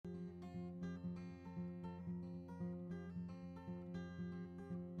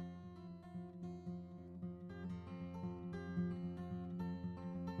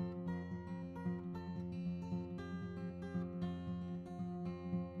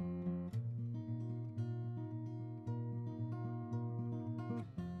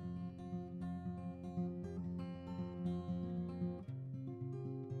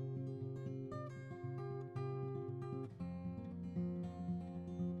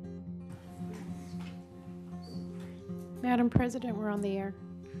Madam President, we're on the air.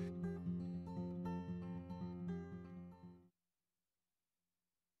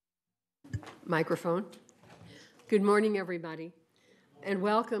 Microphone. Good morning, everybody, and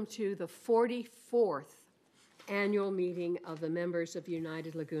welcome to the 44th annual meeting of the members of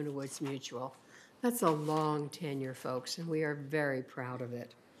United Laguna Woods Mutual. That's a long tenure, folks, and we are very proud of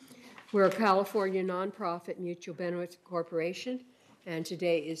it. We're a California nonprofit mutual benefit corporation, and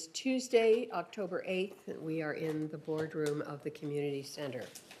today is Tuesday, October 8th, and we are in the boardroom of the community center.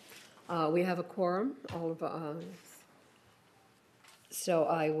 We have a quorum, so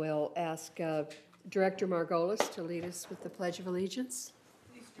I will ask Director Margolis to lead us with the Pledge of Allegiance.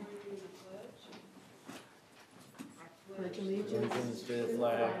 Please join me in the pledge. Pledge allegiance to the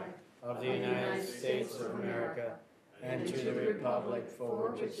flag of the United States of America and to the republic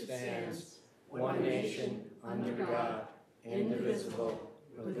for which it stands, one nation, under God, indivisible,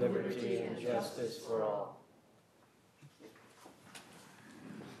 with liberty and justice for all.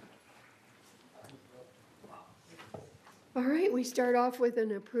 All right, we start off with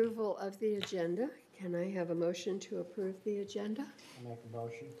an approval of the agenda. Can I have a motion to approve the agenda? I'll make a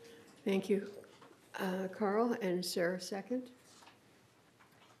motion. Thank you, Carl. And Sarah, second?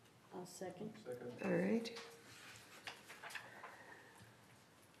 I'll second. All right.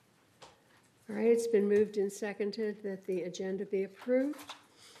 All right, it's been moved and seconded that the agenda be approved.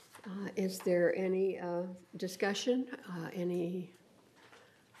 Is there any discussion, any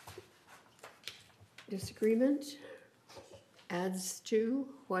disagreement? Adds to,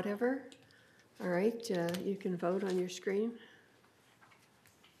 whatever? All right, you can vote on your screen.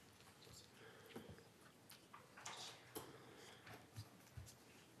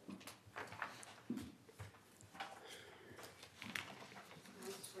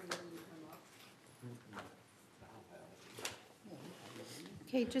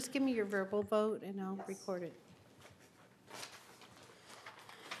 Okay, just give me your verbal vote and I'll record it.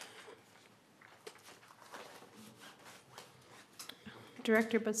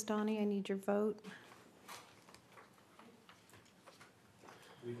 Director Bastani, I need your vote.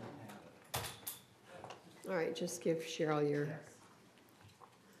 All right, just give Cheryl your,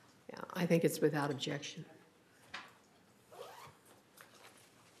 yeah, I think it's without objection.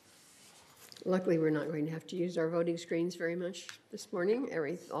 Luckily, we're not going to have to use our voting screens very much this morning.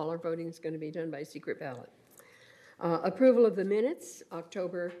 All our voting is going to be done by secret ballot. Approval of the minutes,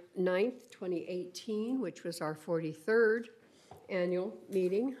 October 9th, 2018, which was our 43rd annual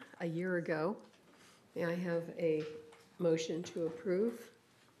meeting a year ago. May I have a motion to approve?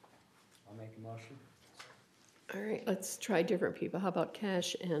 I'll make a motion. All right, let's try different people. How about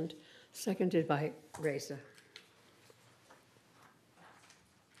Cash and seconded by Reza?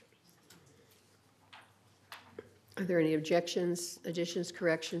 Are there any objections, additions,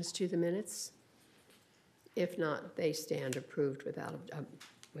 corrections to the minutes? If not, they stand approved without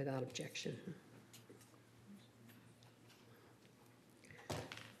objection.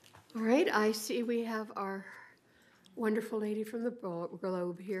 All right, I see we have our wonderful lady from the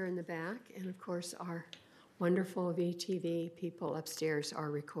Globe here in the back, and of course our wonderful VTV people upstairs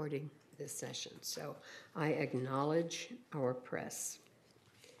are recording this session. So I acknowledge our press.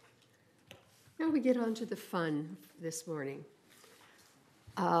 Now we get on to the fun this morning,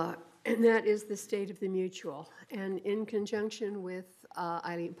 and that is the State of the Mutual. And in conjunction with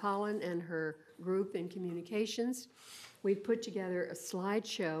Eileen Pollan and her group in communications, we put together a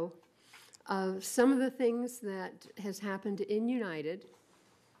slideshow of some of the things that has happened in United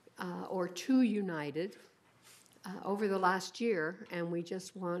or to United over the last year, and we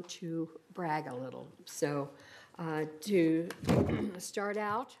just want to brag a little. So to start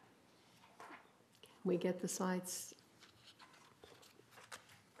out, we get the slides.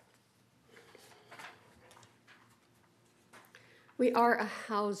 We are a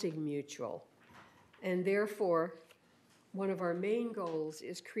housing mutual, and therefore, one of our main goals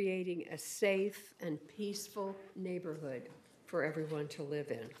is creating a safe and peaceful neighborhood for everyone to live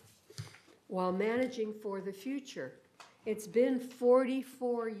in, while managing for the future. It's been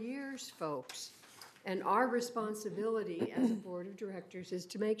 44 years, folks, and our responsibility as a board of directors is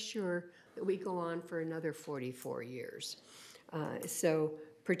to make sure that we go on for another 44 years. So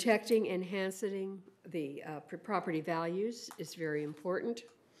protecting, enhancing the property values is very important.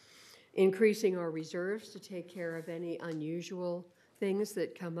 Increasing our reserves to take care of any unusual things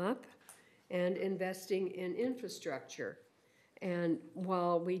that come up, and investing in infrastructure. And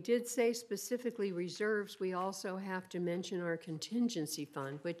while we did say specifically reserves, we also have to mention our contingency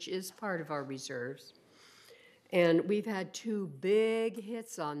fund, which is part of our reserves. And we've had 2 big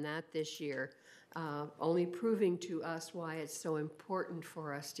hits on that this year, only proving to us why it's so important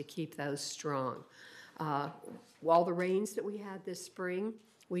for us to keep those strong. All the rains that we had this spring,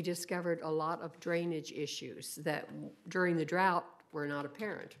 we discovered a lot of drainage issues that during the drought were not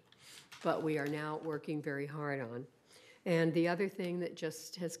apparent, but we are now working very hard on. And the other thing that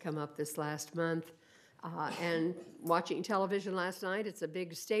just has come up this last month, and watching television last night, it's a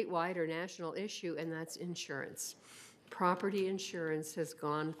big statewide or national issue, and that's insurance. Property insurance has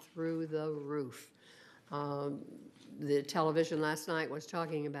gone through the roof. The television last night was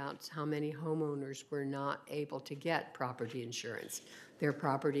talking about how many homeowners were not able to get property insurance. Their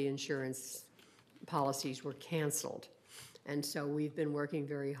property insurance policies were canceled. And so we've been working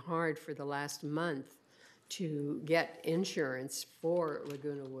very hard for the last month to get insurance for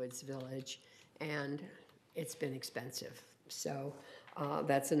Laguna Woods Village, and it's been expensive. So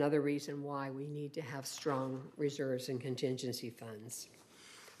that's another reason why we need to have strong reserves and contingency funds.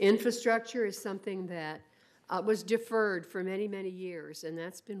 Infrastructure is something that was deferred for many, many years, and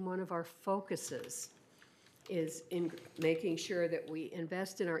that's been one of our focuses, is in making sure that we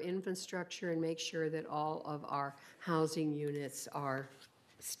invest in our infrastructure and make sure that all of our housing units are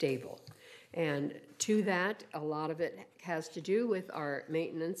stable. And to that, a lot of it has to do with our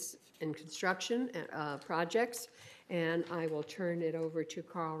maintenance and construction projects. And I will turn it over to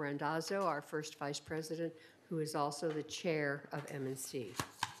Carl Randazzo, our first vice president, who is also the chair of M&C.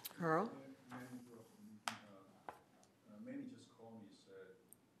 Carl? Manny just called me, said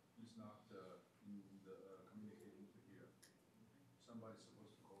he's not communicating to here. Somebody's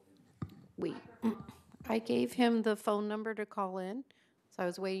supposed to call him. I gave him the phone number to call in, so I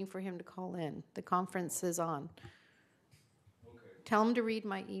was waiting for him to call in. The conference is on. Okay. Tell him to read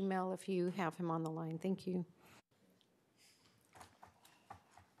my email if you have him on the line. Thank you.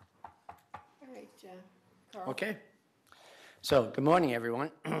 All right, Carl. Okay. So, good morning,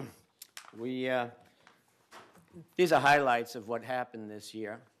 everyone. These are highlights of what happened this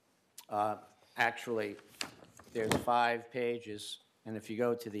year. Actually, there's 5 pages, and if you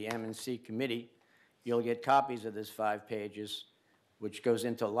go to the M&C committee, you'll get copies of this 5 pages, which goes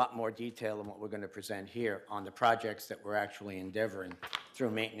into a lot more detail than what we're going to present here on the projects that we're actually endeavoring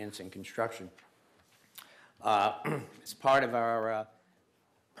through maintenance and construction. As part of our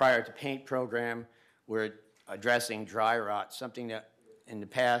Prior to Paint program, we're addressing dry rot, something that in the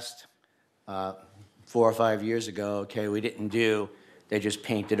past 4 or 5 years ago, okay, we didn't do. They just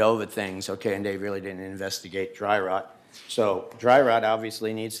painted over things, okay, and they really didn't investigate dry rot. So dry rot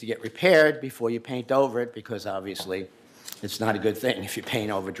obviously needs to get repaired before you paint over it, because obviously it's not a good thing if you paint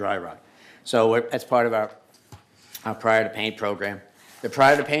over dry rot. So that's part of our Prior to Paint program. The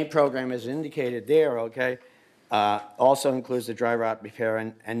Prior to Paint program is indicated there, okay, also includes the dry rot repair,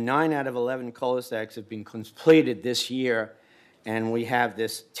 and 9 out of 11 cul-de-sacs have been completed this year, and we have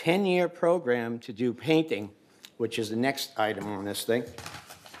this 10-year program to do painting, which is the next item on this thing.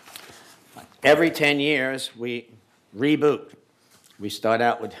 Every 10 years, we reboot. We start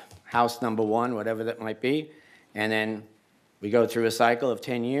out with house number 1, whatever that might be, and then we go through a cycle of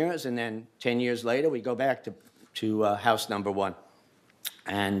 10 years, and then 10 years later, we go back to house number 1.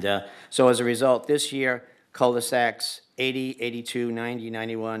 And so as a result, this year, cul-de-sacs 80, 82, 90,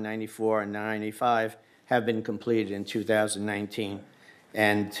 91, 94, and 95 have been completed in 2019,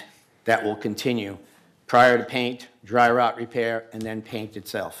 and that will continue. Prior to paint, dry rot repair, and then paint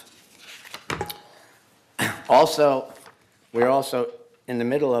itself. Also, we're also in the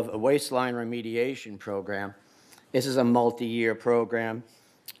middle of a waistline remediation program. This is a multi-year program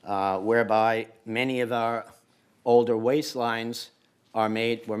whereby many of our older waistlines were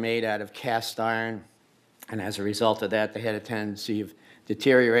made out of cast iron, and as a result of that, they had a tendency of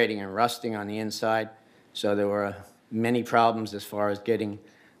deteriorating and rusting on the inside. So there were many problems as far as getting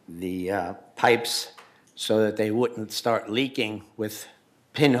the pipes so that they wouldn't start leaking with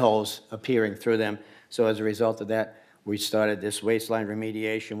pinholes appearing through them. So as a result of that, we started this waistline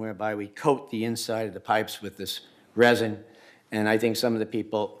remediation whereby we coat the inside of the pipes with this resin. And I think some of the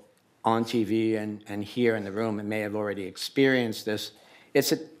people on TV and here in the room may have already experienced this.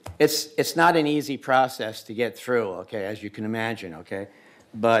 It's not an easy process to get through, okay, as you can imagine, okay?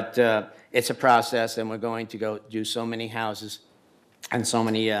 But it's a process, and we're going to go do so many houses and so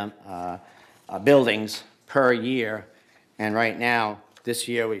many buildings per year. And right now, this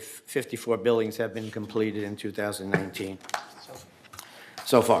year, 54 buildings have been completed in 2019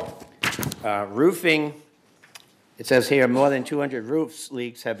 so far. Roofing, it says here more than 200 roof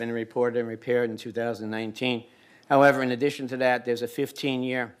leaks have been reported and repaired in 2019. However, in addition to that, there's a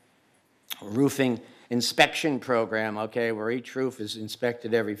 15-year roofing inspection program, okay, where each roof is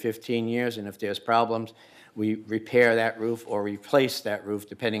inspected every 15 years, and if there's problems, we repair that roof or replace that roof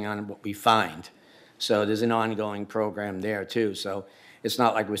depending on what we find. So there's an ongoing program there too. So it's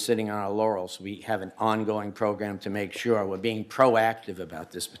not like we're sitting on our laurels. We have an ongoing program to make sure we're being proactive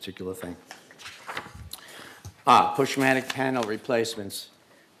about this particular thing. Pushmatic panel replacements.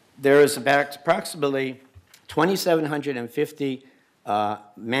 There is about approximately 2,750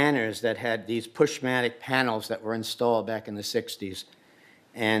 manners that had these Pushmatic panels that were installed back in the 60s.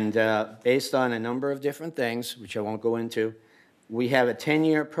 And based on a number of different things, which I won't go into, we have a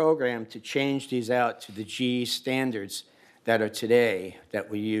 10-year program to change these out to the GE standards that are today that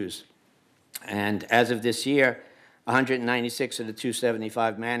we use. And as of this year, 196 of the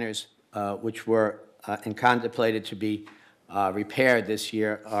 275 manners, which were and contemplated to be repaired this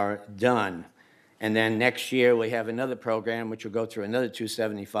year, are done. And then next year, we have another program which will go through another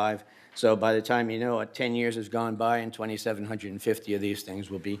 275. So by the time you know it, 10 years has gone by and 2,750 of these things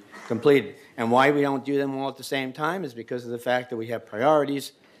will be completed. And why we don't do them all at the same time is because of the fact that we have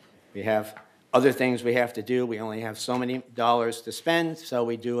priorities. We have other things we have to do. We only have so many dollars to spend, so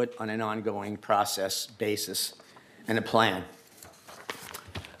we do it on an ongoing process basis and a plan.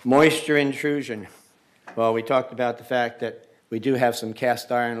 Moisture intrusion. Well, we talked about the fact that we do have some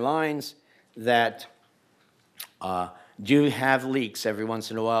cast iron lines that do have leaks every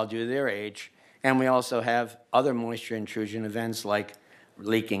once in a while due to their age. And we also have other moisture intrusion events like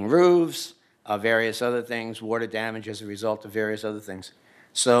leaking roofs, various other things, water damage as a result of various other things.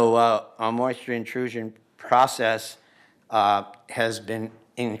 So our moisture intrusion process has been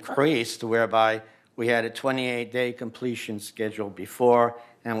increased, whereby we had a 28-day completion schedule before,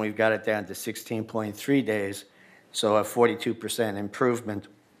 and we've got it down to 16.3 days, so a 42% improvement.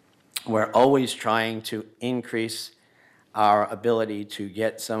 We're always trying to increase our ability to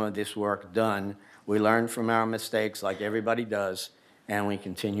get some of this work done. We learn from our mistakes like everybody does, and we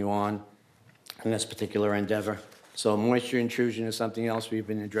continue on in this particular endeavor. So moisture intrusion is something else we've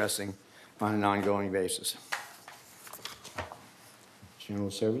been addressing on an ongoing basis. General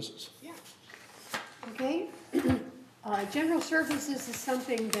services? Yeah. Okay. General services is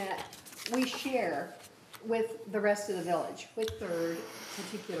something that we share with the rest of the village, with Third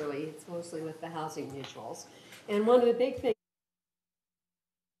particularly. It's mostly with the housing mutuals. And one of the big things,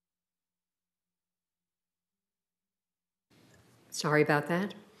 sorry about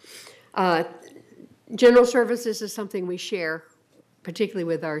that. General services is something we share, particularly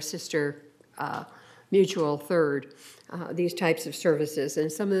with our sister mutual Third, these types of services.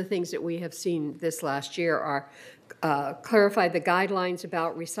 And some of the things that we have seen this last year are clarify the guidelines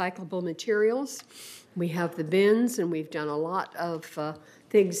about recyclable materials. We have the bins, and we've done a lot of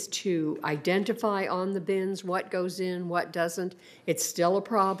things to identify on the bins what goes in, what doesn't. It's still a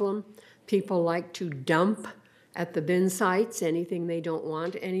problem. People like to dump at the bin sites anything they don't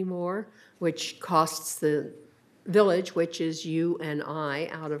want anymore, which costs the village, which is you and I,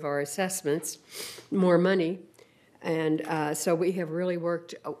 out of our assessments, more money. And so we have really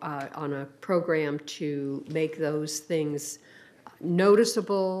worked on a program to make those things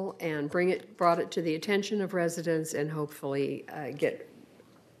noticeable and brought it to the attention of residents, and hopefully get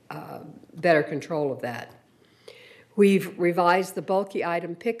better control of that. We've revised the bulky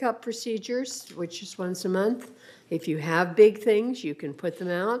item pickup procedures, which is once a month. If you have big things, you can put them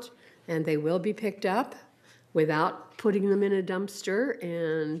out, and they will be picked up without putting them in a dumpster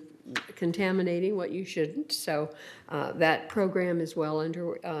and contaminating what you shouldn't. So that program is well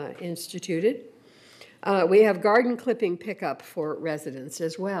instituted. We have garden clipping pickup for residents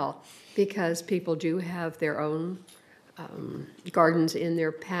as well, because people do have their own gardens in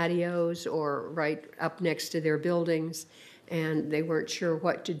their patios or right up next to their buildings, and they weren't sure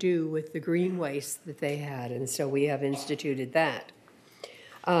what to do with the green waste that they had, and so we have instituted that.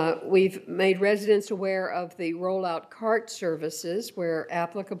 We've made residents aware of the rollout cart services where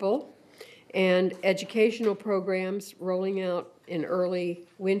applicable, and educational programs rolling out in early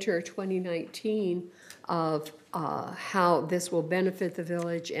winter 2019 of how this will benefit the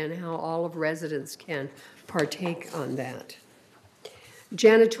village and how all of residents can partake on that.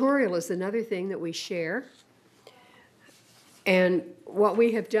 Janitorial is another thing that we share. And what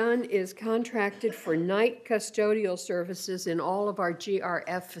we have done is contracted for night custodial services in all of our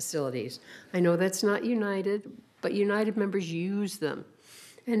GRF facilities. I know that's not United, but United members use them.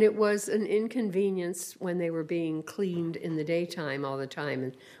 And it was an inconvenience when they were being cleaned in the daytime all the time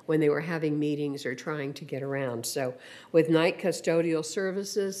and when they were having meetings or trying to get around. So with night custodial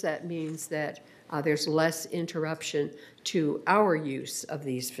services, that means that there's less interruption to our use of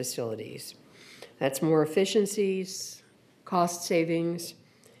these facilities. That's more efficiencies, cost savings,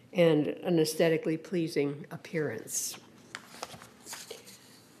 and an aesthetically pleasing appearance.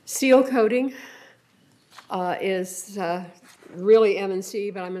 Seal coating is really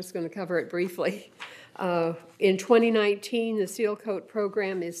M&C, but I'm just going to cover it briefly. In 2019, the seal coat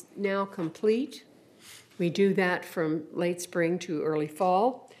program is now complete. We do that from late spring to early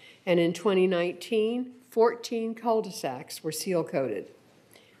fall. And in 2019, 14 cul-de-sacs were seal coated.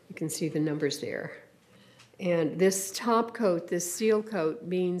 You can see the numbers there. And this top coat, this seal coat,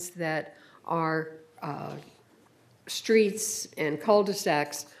 means that our streets and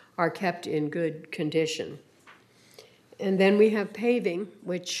cul-de-sacs are kept in good condition. And then we have paving,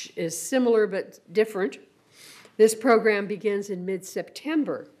 which is similar but different. This program begins in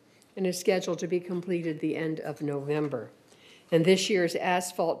mid-September and is scheduled to be completed the end of November. And this year's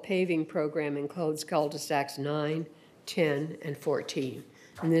asphalt paving program includes cul-de-sacs 9, 10, and 14.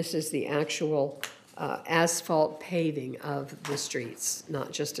 And this is the actual asphalt paving of the streets,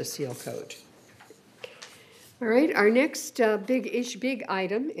 not just a seal coat. All right, our next big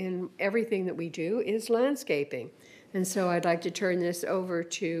item in everything that we do is landscaping. And so I'd like to turn this over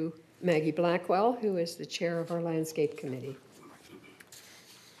to Maggie Blackwell, who is the chair of our landscape committee.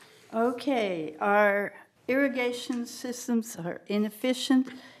 Okay, our irrigation systems are inefficient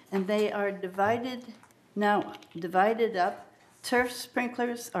and they are divided up. Turf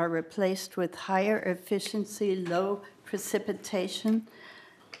sprinklers are replaced with higher efficiency, low precipitation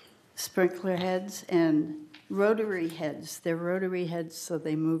sprinkler heads and rotary heads. They're rotary heads, so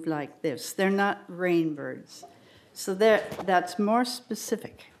they move like this. They're not rainbirds. So that's more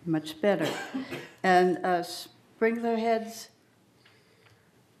specific, much better. And sprinkler heads,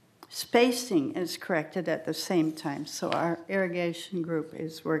 spacing is corrected at the same time. So our irrigation group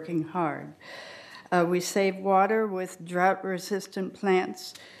is working hard. We save water with drought-resistant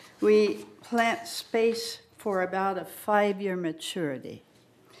plants. We plant space for about a 5-year maturity.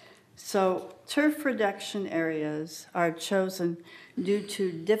 So turf reduction areas are chosen due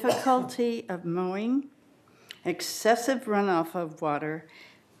to difficulty of mowing, excessive runoff of water,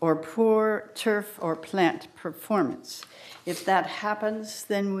 or poor turf or plant performance. If that happens,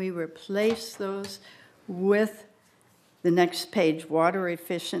 then we replace those with the next page,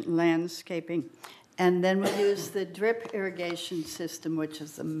 water-efficient landscaping. And then we use the drip irrigation system, which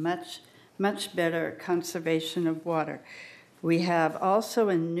is a much better conservation of water. We have also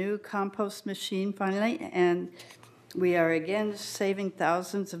a new compost machine finally, and we are again saving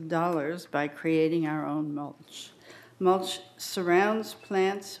thousands of dollars by creating our own mulch. Mulch surrounds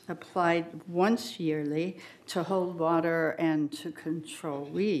plants applied once yearly to hold water and to control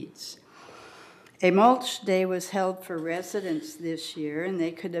weeds. A mulch day was held for residents this year, and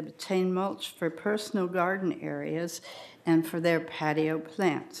they could obtain mulch for personal garden areas and for their patio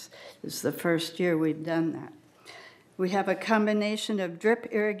plants. This is the first year we've done that. We have a combination of drip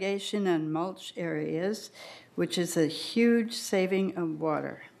irrigation and mulch areas, which is a huge saving of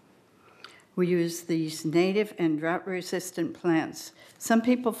water. We use these native and drought-resistant plants. Some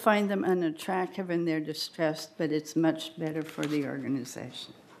people find them unattractive and they're distressed, but it's much better for the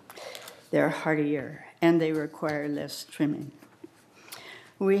organization. They're hardier and they require less trimming.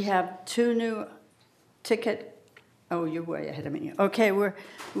 We have 2 new you're way ahead of me. Okay,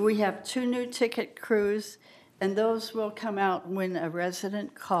 we have 2 new ticket crews, and those will come out when a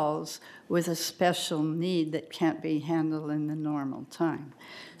resident calls with a special need that can't be handled in the normal time.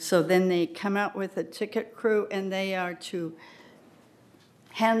 So then they come out with a ticket crew, and they are to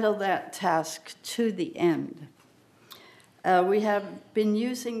handle that task to the end. We have been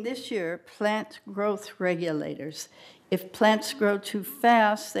using this year plant growth regulators. If plants grow too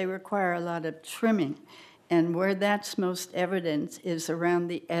fast, they require a lot of trimming. And where that's most evident is around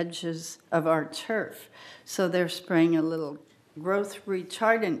the edges of our turf. So they're spraying a little growth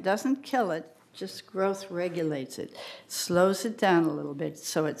retardant. Doesn't kill it, just growth regulates it. Slows it down a little bit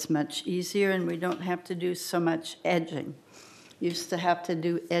so it's much easier and we don't have to do so much edging. Used to have to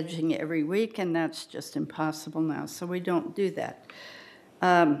do edging every week, and that's just impossible now, so we don't do that.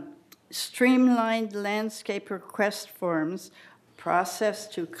 Streamlined landscape request forms process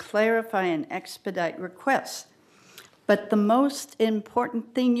to clarify and expedite requests. But the most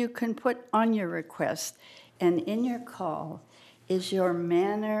important thing you can put on your request and in your call is your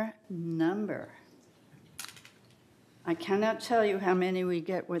manor number. I cannot tell you how many we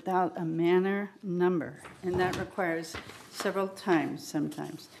get without a manor number, and that requires several times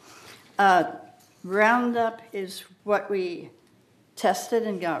sometimes. Roundup is what we tested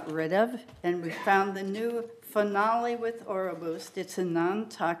and got rid of, and we found the new Phenoli with Oroboost. It's a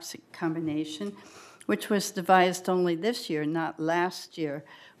non-toxic combination, which was devised only this year, not last year,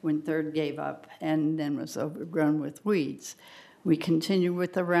 when Third gave up and then was overgrown with weeds. We continued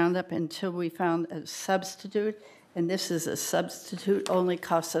with the Roundup until we found a substitute, and this is a substitute, only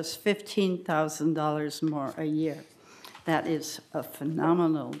costs us $15,000 more a year. That is a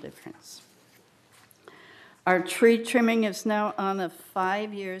phenomenal difference. Our tree trimming is now on a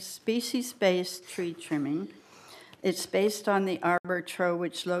 5-year species-based tree trimming. It's based on the arbor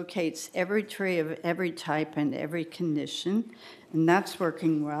which locates every tree of every type and every condition, and that's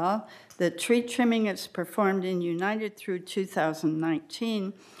working well. The tree trimming is performed in United through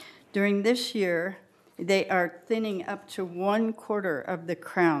 2019. During this year, they are thinning up to 1/4 of the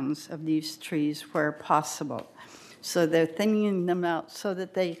crowns of these trees where possible. So they're thinning them out so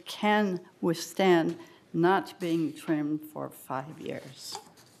that they can withstand not being trimmed for 5 years.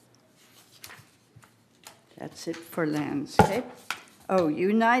 That's it for landscape. Oh,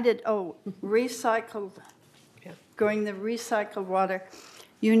 recycled, going the recycled water.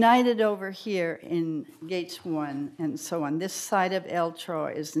 United over here in Gates 1 and so on. This side of El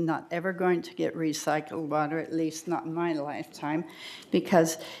Troy is not ever going to get recycled water, at least not in my lifetime,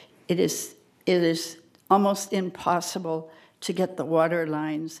 because it is almost impossible to get the water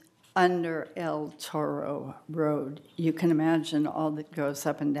lines under El Toro Road. You can imagine all that goes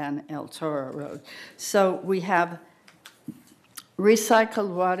up and down El Toro Road. So we have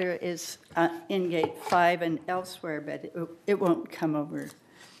recycled water is in Gate 5 and elsewhere, but it won't come over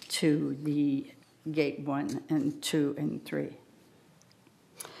to the Gate 1 and 2 and 3.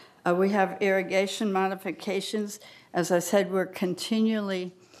 We have irrigation modifications. As I said, we're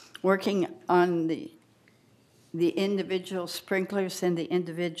continually working on the individual sprinklers in the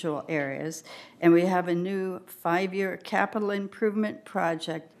individual areas, and we have a new 5-year capital improvement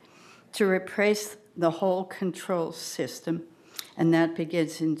project to replace the whole control system, and that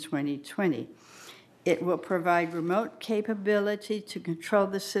begins in 2020. It will provide remote capability to control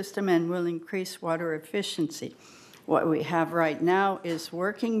the system and will increase water efficiency. What we have right now is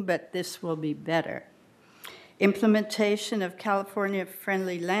working, but this will be better. Implementation of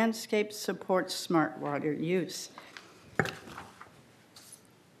California-friendly landscapes supports smart water use.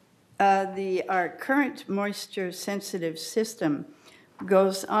 Our current moisture-sensitive system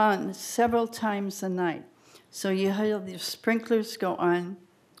goes on several times a night. So you have the sprinklers go on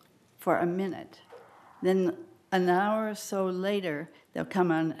for a minute. Then an hour or so later, they'll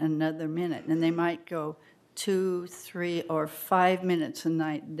come on another minute, and they might go 2, 3, or 5 minutes a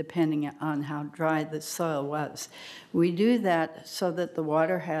night, depending on how dry the soil was. We do that so that the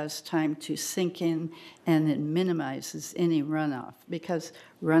water has time to sink in and it minimizes any runoff, because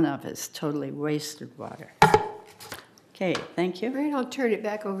runoff is totally wasted water. Okay, thank you. All right, I'll turn it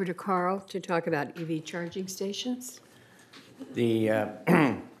back over to Carl to talk about EV charging stations.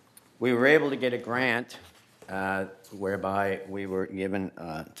 We were able to get a grant whereby we were given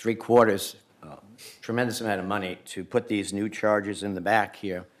 3/4, tremendous amount of money to put these new chargers in the back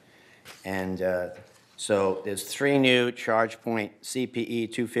here. And so there's 3 new ChargePoint CPE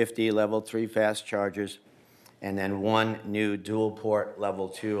 250 level 3 fast chargers, and then 1 new dual port level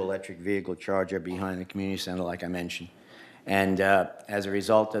 2 electric vehicle charger behind the community center, like I mentioned. And as a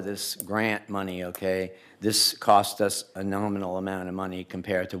result of this grant money, this cost us a nominal amount of money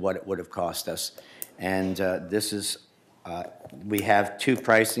compared to what it would have cost us. And this is, we have 2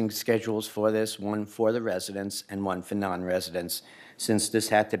 pricing schedules for this, one for the residents and one for non-residents. Since this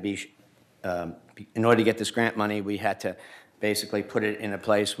had to be, in order to get this grant money, we had to basically put it in a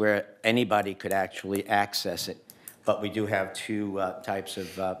place where anybody could actually access it. But we do have 2 types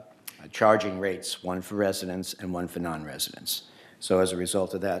of charging rates, one for residents and one for non-residents. So as a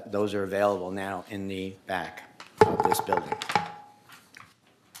result of that, those are available now in the back of this building.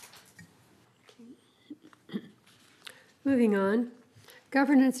 Moving on,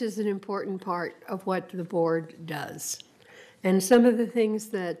 governance is an important part of what the board does. And some of the things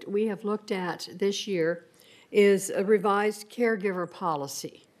that we have looked at this year is a revised caregiver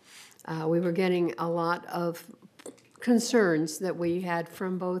policy. We were getting a lot of concerns that we had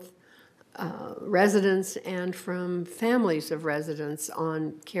from both residents and from families of residents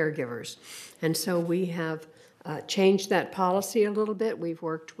on caregivers. And so we have changed that policy a little bit. We've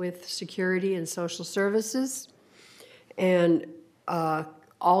worked with security and social services, and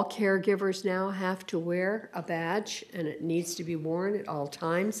all caregivers now have to wear a badge, and it needs to be worn at all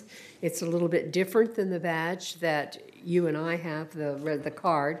times. It's a little bit different than the badge that you and I have, the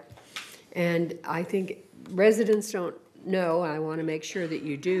card. And I think residents don't know, I want to make sure that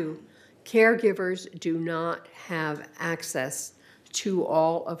you do, caregivers do not have access to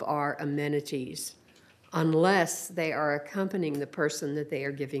all of our amenities unless they are accompanying the person that they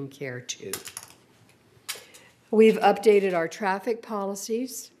are giving care to. We've updated our traffic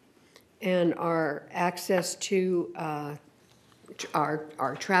policies and our access to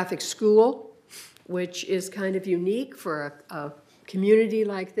our traffic school, which is kind of unique for a community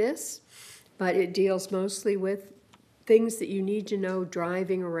like this, but it deals mostly with things that you need to know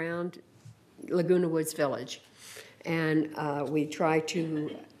driving around Laguna Woods Village. And we try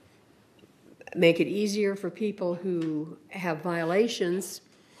to make it easier for people who have violations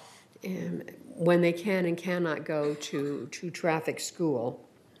when they can and cannot go to traffic school.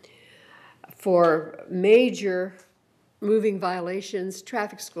 For major moving violations,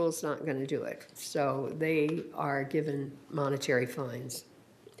 traffic school is not going to do it, so they are given monetary fines.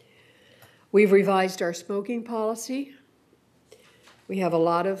 We've revised our smoking policy. We have a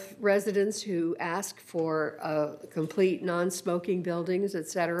lot of residents who ask for complete non-smoking buildings, et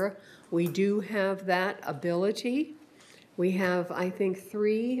cetera. We do have that ability. We have, I think,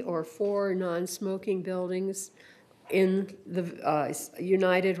 3 or 4 non-smoking buildings in the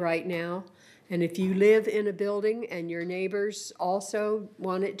United right now. And if you live in a building and your neighbors also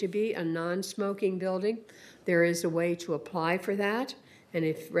want it to be a non-smoking building, there is a way to apply for that. And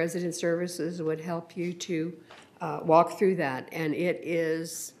if Resident Services would help you to walk through that, and it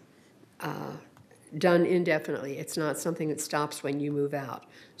is done indefinitely. It's not something that stops when you move out.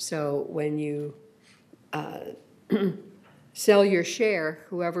 So when you sell your share,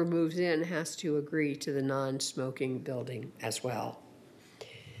 whoever moves in has to agree to the non-smoking building as well.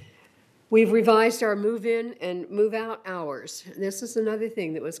 We've revised our move-in and move-out hours. This is another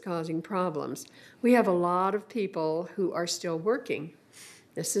thing that was causing problems. We have a lot of people who are still working.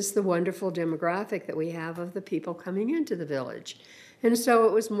 This is the wonderful demographic that we have of the people coming into the village. And so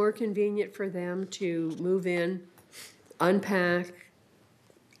it was more convenient for them to move in, unpack,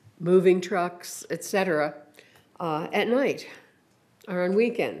 moving trucks, etc., at night or on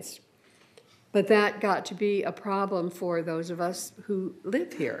weekends. But that got to be a problem for those of us who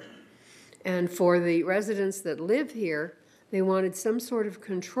live here. And for the residents that live here, they wanted some sort of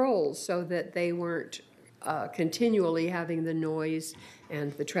control so that they weren't continually having the noise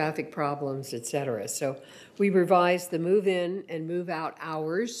and the traffic problems, et cetera. So we revised the move-in and move-out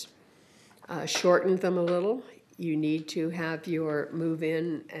hours, shortened them a little. You need to have your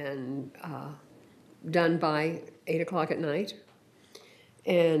move-in and done by 8 o'clock at night,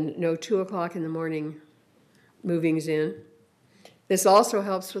 and no 2 o'clock in the morning movings in. This also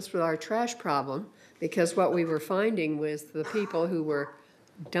helps us with our trash problem, because what we were finding was the people who were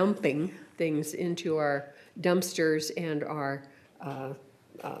dumping things into our dumpsters and our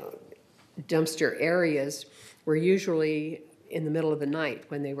dumpster areas were usually in the middle of the night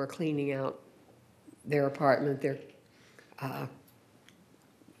when they were cleaning out their apartment, their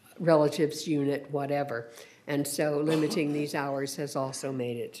relative's unit, whatever. And so limiting these hours has also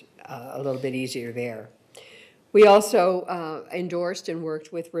made it a little bit easier there. We also endorsed and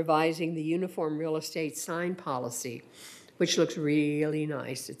worked with revising the uniform real estate sign policy, which looks really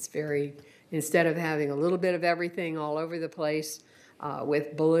nice. It's very, instead of having a little bit of everything all over the place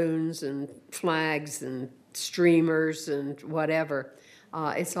with balloons and flags and streamers and whatever,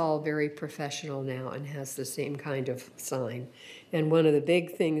 it's all very professional now and has the same kind of sign. And one of the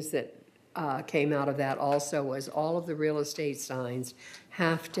big things that came out of that also was all of the real estate signs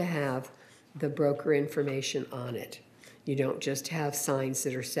have to have the broker information on it. You don't just have signs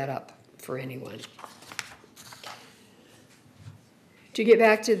that are set up for anyone. To get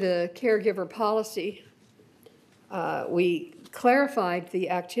back to the caregiver policy, we clarified the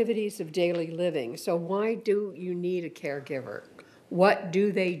activities of daily living. So why do you need a caregiver? What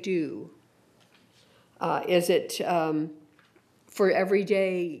do they do? Is it for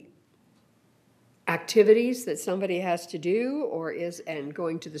everyday activities that somebody has to do, or and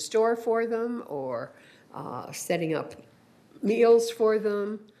going to the store for them, or setting up meals for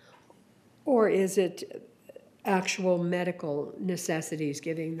them, or is it actual medical necessities,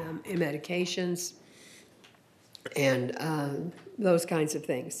 giving them medications and those kinds of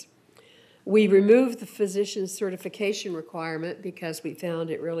things? We removed the physician's certification requirement because we found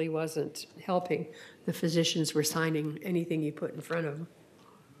it really wasn't helping. The physicians were signing anything you put in front of them.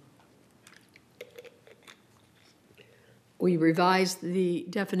 We revised the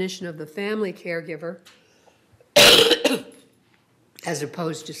definition of the family caregiver as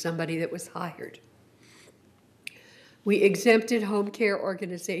opposed to somebody that was hired. We exempted home care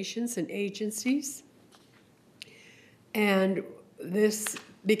organizations and agencies. And this,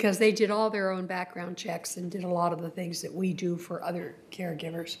 because they did all their own background checks and did a lot of the things that we do for other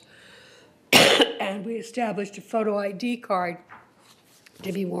caregivers. And we established a photo ID card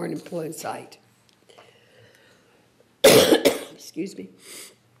to be worn in plain sight. Excuse me.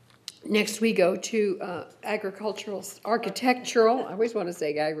 Next we go to architectural, I always want to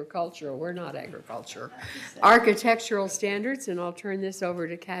say agricultural, we're not agriculture. Architectural standards, and I'll turn this over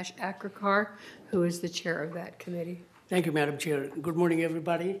to Cash Akrakar, who is the chair of that committee. Thank you, Madam Chair. Good morning,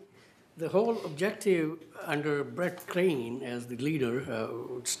 everybody. The whole objective under Brett Crane as the leader,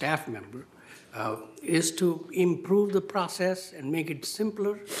 staff member, is to improve the process and make it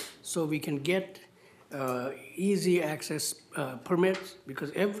simpler so we can get easy access permits,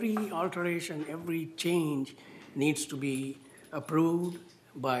 because every alteration, every change needs to be approved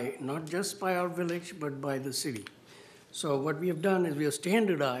by, not just by our village, but by the city. So what we have done is we have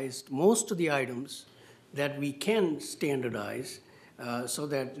standardized most of the items that we can standardize so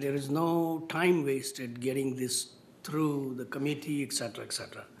that there is no time wasted getting this through the committee, et cetera, et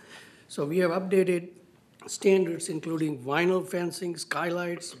cetera. So we have updated standards including vinyl fencing,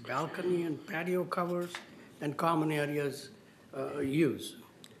 skylights, balcony and patio covers, and common areas use.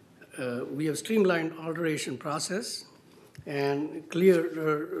 We have streamlined alteration process and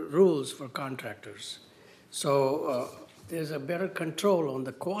clear rules for contractors. So there's a better control on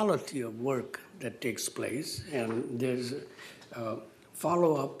the quality of work that takes place, and there's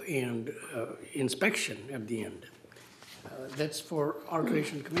follow-up and inspection at the end. That's for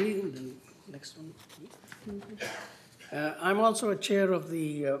alteration committee. And then next one. I'm also a chair of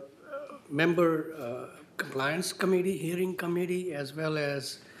the member compliance committee, hearing committee, as well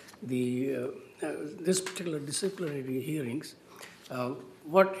as the this particular disciplinary hearings.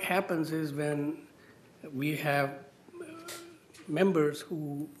 What happens is when we have members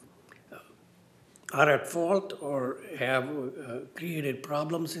who are at fault or have created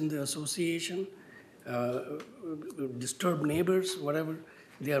problems in the association, disturbed neighbors, whatever,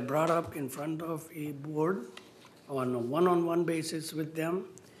 they are brought up in front of a board on a one-on-one basis with them,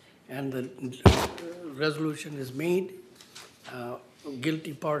 and the resolution is made.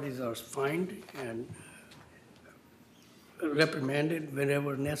 Guilty parties are fined and reprimanded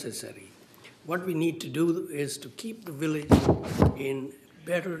whenever necessary. What we need to do is to keep the village in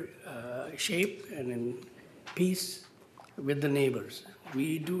better shape and in peace with the neighbors.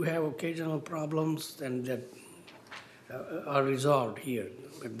 We do have occasional problems and that are resolved here,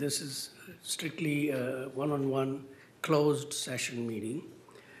 but this is strictly a one-on-one closed session meeting.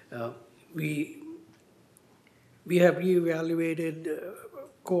 We have reevaluated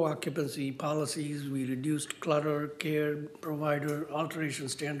co-occupancy policies. We reduced clutter, care provider, alteration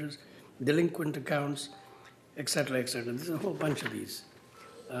standards, delinquent accounts, et cetera, et cetera. There's a whole bunch of these.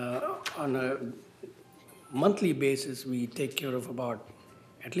 On a monthly basis, we take care of about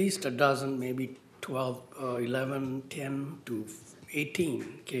at least a dozen, maybe 12, 11, 10 to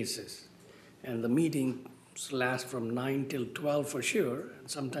 18 cases. And the meetings last from 9 till 12 for sure, and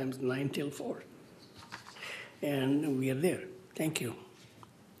sometimes 9 till 4. And we are there. Thank you.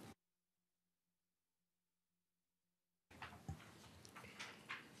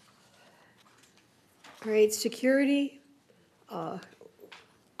 All right, security.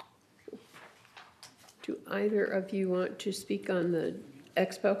 Do either of you want to speak on the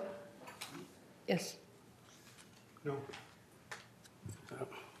expo? Yes. No.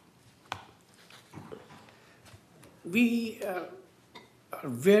 We are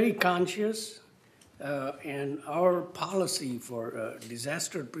very conscious, and our policy for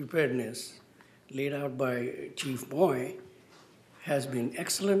disaster preparedness laid out by Chief Moy has been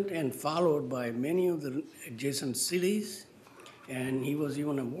excellent and followed by many of the adjacent cities, and he was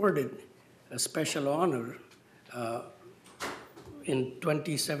even awarded a special honor in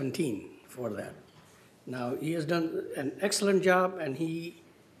 2017 for that. Now, he has done an excellent job, and he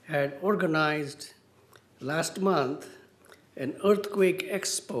had organized last month an earthquake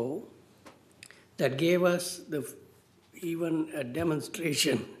expo that gave us even a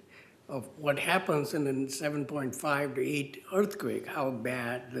demonstration of what happens in a 7.5 to 8 earthquake, how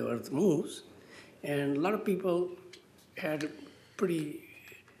bad the earth moves. And a lot of people had pretty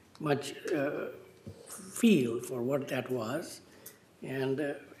much feel for what that was.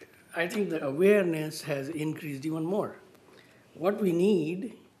 And I think the awareness has increased even more. What we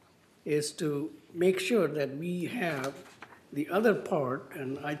need is to make sure that we have the other part,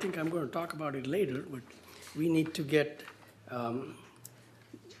 and I think I'm going to talk about it later, but we need to get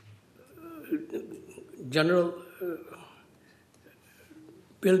general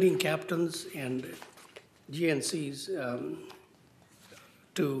building captains and GNCs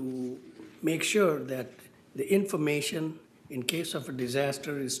to make sure that the information in case of a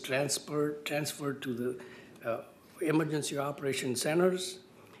disaster is transferred to the emergency operation centers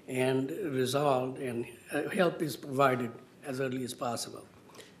and resolved, and help is provided as early as possible.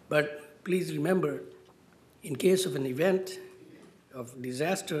 But please remember, in case of an event of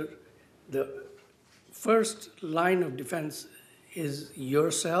disaster, the first line of defense is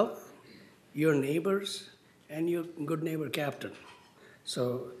yourself, your neighbors, and your good neighbor captain.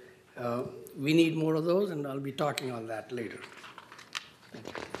 So we need more of those, and I'll be talking on that later.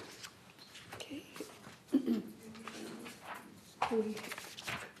 Okay.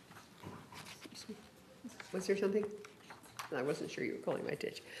 Was there something? I wasn't sure you were calling my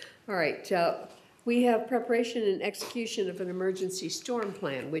attention. All right, we have preparation and execution of an emergency storm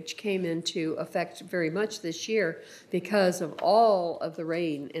plan, which came into effect very much this year because of all of the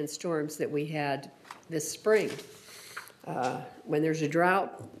rain and storms that we had this spring. When there's a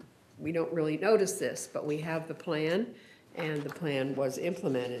drought, we don't really notice this, but we have the plan, and the plan was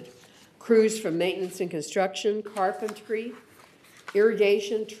implemented. Crews from maintenance and construction, carpentry,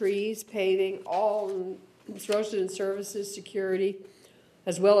 irrigation, trees, paving, all resident services, security,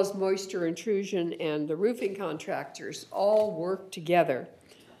 as well as moisture intrusion and the roofing contractors all work together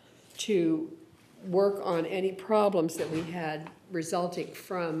to work on any problems that we had resulting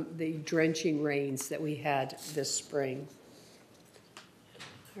from the drenching rains that we had this spring.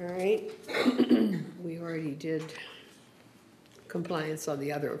 All right, we already did compliance on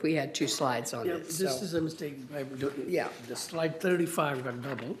the other, we had 2 slides on Yeah, it, this so. is a mistake. Yeah. The slide 35 got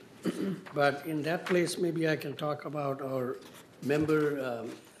doubled. But in that place, maybe I can talk about our member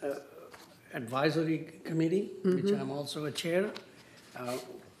advisory committee, which I'm also a chair.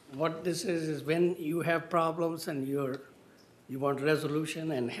 What this is when you have problems and you want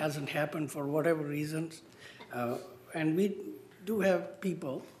resolution and hasn't happened for whatever reasons. And we do have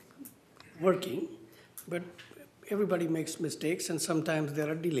people working, but everybody makes mistakes and sometimes there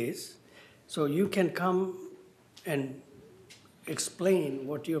are delays. So you can come and explain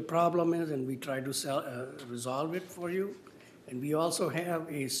what your problem is and we try to resolve it for you. And we also have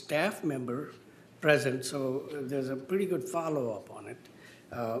a staff member present, so there's a pretty good follow-up on it.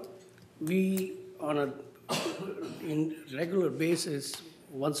 We, on a in regular basis,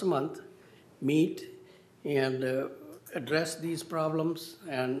 once a month, meet and address these problems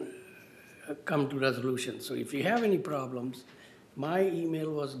and come to resolution. So if you have any problems, my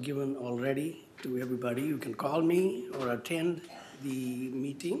email was given already to everybody. You can call me or attend the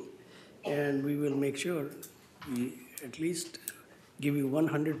meeting, and we will make sure we at least give you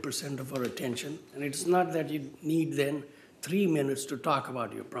 100% of our attention. And it's not that you need then 3 minutes to talk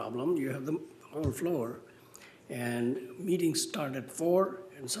about your problem. You have the whole floor. And meetings start at 4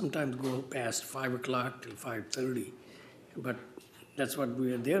 and sometimes go past 5 o'clock till 5:30. But that's what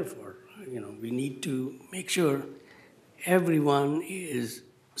we are there for. You know, we need to make sure everyone is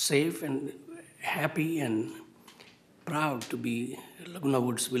safe and happy and proud to be Laguna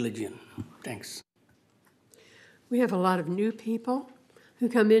Woods Villagean. Thanks. We have a lot of new people who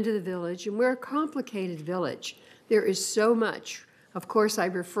come into the village, and we're a complicated village. There is so much. Of course, I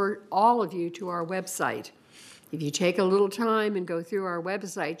refer all of you to our website. If you take a little time and go through our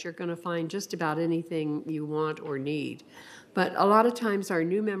website, you're going to find just about anything you want or need. But a lot of times our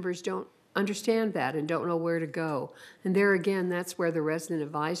new members don't understand that and don't know where to go. And there again, that's where the Resident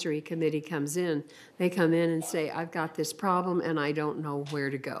Advisory Committee comes in. They come in and say, I've got this problem and I don't know where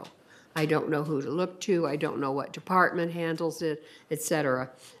to go. I don't know who to look to, I don't know what department handles it, etc.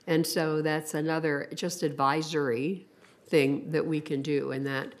 And so that's another just advisory thing that we can do, and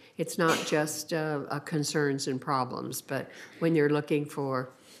that it's not just concerns and problems, but when you're looking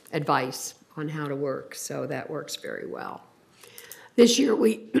for advice on how to work, so that works very well. This year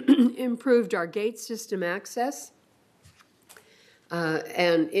we improved our gate system access,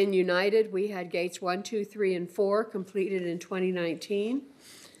 and in United we had gates 1, 2, 3, and 4 completed in 2019.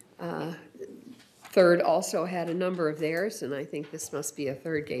 Third also had a number of theirs, and I think this must be a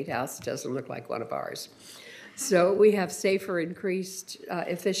third gatehouse. It doesn't look like one of ours. So we have safer, increased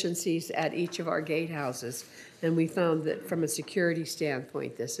efficiencies at each of our gatehouses, and we found that from a security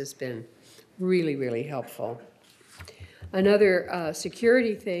standpoint, this has been really, really helpful. Another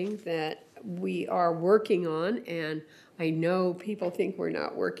security thing that we are working on, and I know people think we're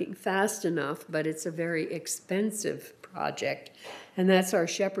not working fast enough, but it's a very expensive project, and that's our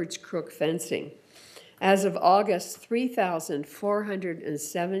Shepherd's Crook fencing. As of August,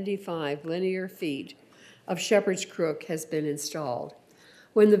 3,475 linear feet of Shepherd's Crook has been installed.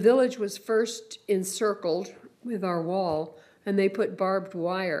 When the village was first encircled with our wall, and they put barbed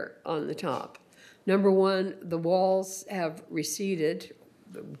wire on the top. Number one, the walls have receded,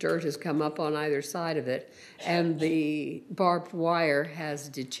 the dirt has come up on either side of it, and the barbed wire has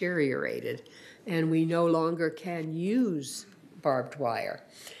deteriorated, and we no longer can use barbed wire.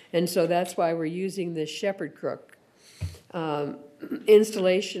 And so that's why we're using this Shepherd Crook.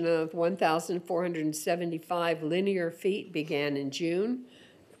 Installation of 1,475 linear feet began in June,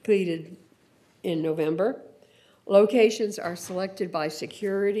 completed in November. Locations are selected by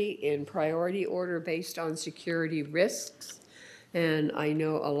security in priority order based on security risks. And I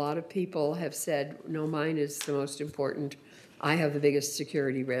know a lot of people have said, no, mine is the most important. I have the biggest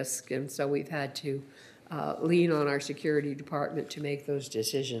security risk. And so we've had to lean on our security department to make those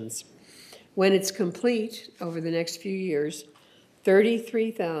decisions. When it's complete over the next few years,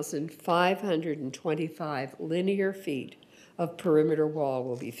 33,525 linear feet of perimeter wall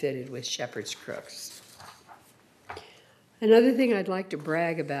will be fitted with shepherd's crooks. Another thing I'd like to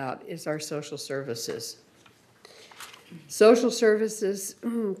brag about is our social services. Social services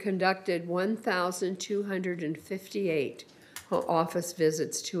conducted 1,258 office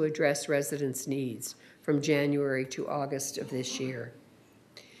visits to address residents' needs from January to August of this year.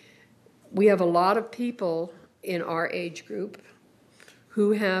 We have a lot of people in our age group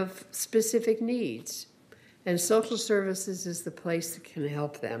who have specific needs, and social services is the place that can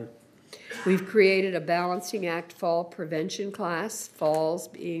help them. We've created a balancing act fall prevention class, falls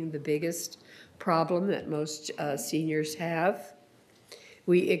being the biggest problem that most seniors have.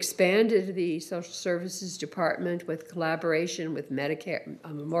 We expanded the social services department with collaboration with Medicare,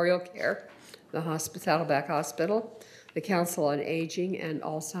 Memorial Care, the Saddleback Hospital, the Council on Aging, and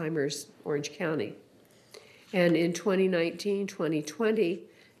Alzheimer's Orange County. And in 2019-2020,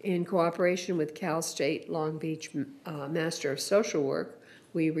 in cooperation with Cal State Long Beach Master of Social Work,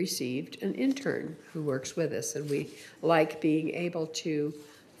 we received an intern who works with us, and we like being able to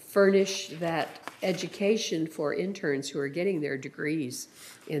furnish that education for interns who are getting their degrees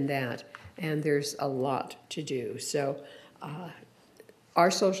in that, and there's a lot to do. So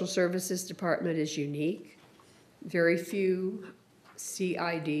our social services department is unique. Very few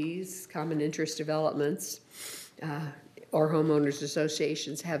CIDs, common interest developments, or homeowners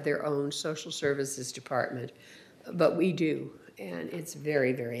associations have their own social services department, but we do, and it's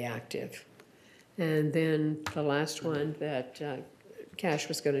very, very active. And then the last one that Cash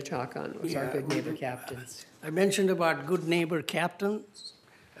was going to talk on was our Good Neighbor Captains. I mentioned about Good Neighbor Captains.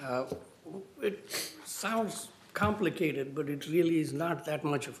 It sounds complicated, but it really is not that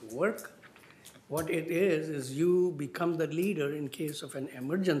much of work. What it is you become the leader in case of an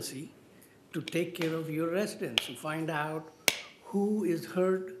emergency to take care of your residents, to find out who is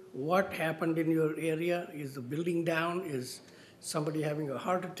hurt, what happened in your area, is the building down, is somebody having a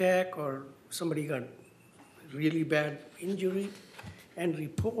heart attack, or somebody got really bad injury, and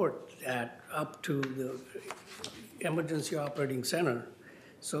report that up to the emergency operating center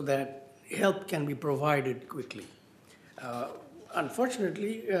so that help can be provided quickly.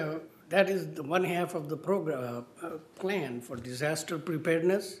 Unfortunately, that is the one half of the program plan for disaster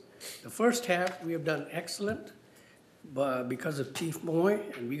preparedness. The first half we have done excellent because of Chief Moy,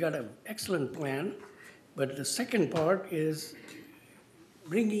 and we got an excellent plan. But the second part is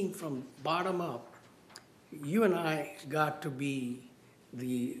bringing from bottom up. You and I got to be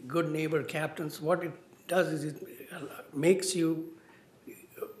the good neighbor captains. What it does is it makes you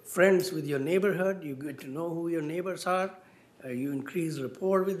friends with your neighborhood. You get to know who your neighbors are. You increase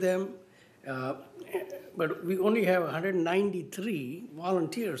rapport with them. But we only have 193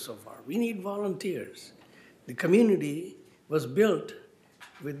 volunteers so far. We need volunteers. The community was built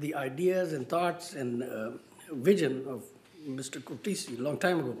with the ideas and thoughts and vision of Mr. Cortese a long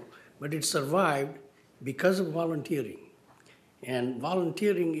time ago, but it survived because of volunteering. And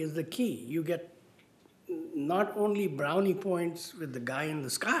volunteering is the key. You get not only brownie points with the guy in the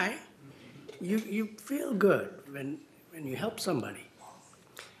sky, you feel good when you help somebody.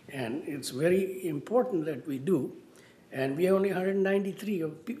 And it's very important that we do. And we have only 193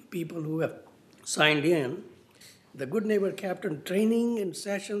 of people who have signed in. The Good Neighbor Captain training and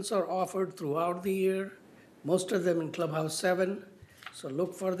sessions are offered throughout the year, most of them in Clubhouse 7, so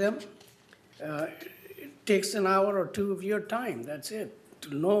look for them. It takes an hour or two of your time, that's it,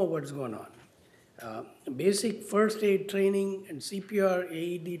 to know what's going on. Basic first aid training and CPR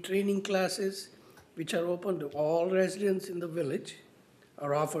AED training classes, which are open to all residents in the village,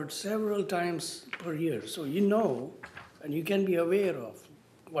 are offered several times per year. So you know, and you can be aware of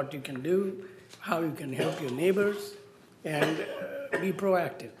what you can do, how you can help your neighbors, and be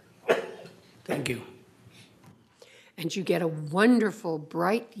proactive. Thank you. And you get a wonderful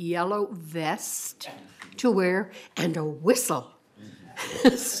bright yellow vest to wear and a whistle.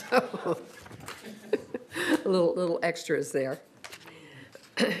 So, little extras there.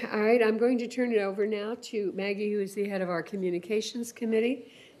 All right, I'm going to turn it over now to Maggie, who is the head of our communications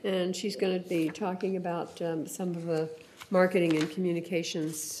committee, and she's going to be talking about some of the marketing and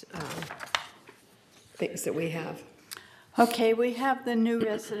communications things that we have. Okay, we have the new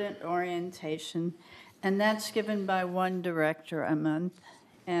resident orientation, and that's given by one director a month,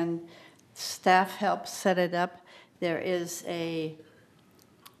 and staff helps set it up. There is a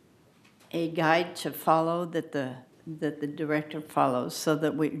guide to follow that the director follows so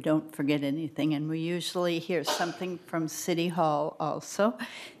that we don't forget anything, and we usually hear something from City Hall also.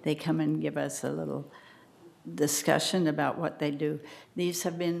 They come and give us a little discussion about what they do. These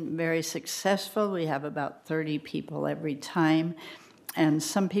have been very successful. We have about 30 people every time. And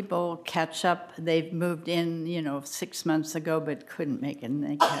some people catch up. They've moved in, 6 months ago, but couldn't make it, and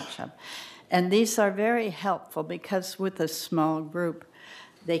they catch up. And these are very helpful because with a small group,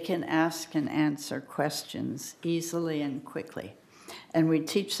 they can ask and answer questions easily and quickly. And we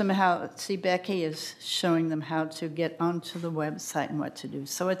teach them how, see, Becky is showing them how to get onto the website and what to do.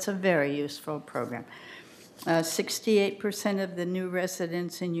 So it's a very useful program. 68% of the new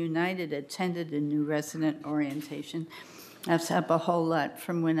residents in United attended a new resident orientation. That's up a whole lot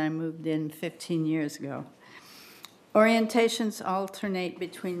from when I moved in 15 years ago. Orientations alternate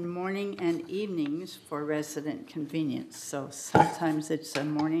between morning and evenings for resident convenience. So sometimes it's a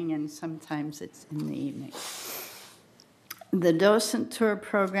morning and sometimes it's in the evening. The docent tour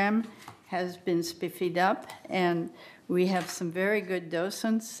program has been spiffied up, and we have some very good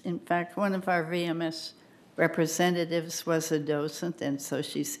docents. In fact, one of our VMS representatives was a docent, and so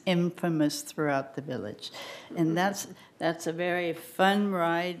she's infamous throughout the village. And that's a very fun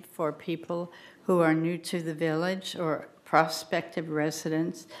ride for people who are new to the village or prospective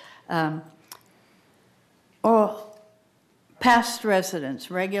residents, or past residents.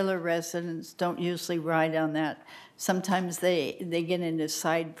 Regular residents don't usually ride on that. Sometimes they get into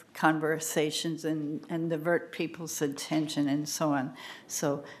side conversations and divert people's attention and so on.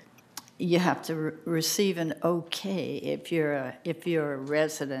 So you have to receive an okay if you're a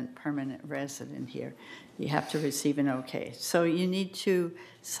resident, permanent resident here. You have to receive an okay. So you need to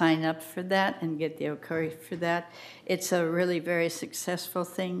sign up for that and get the okay for that. It's a really very successful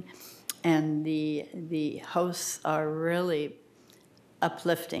thing, and the hosts are really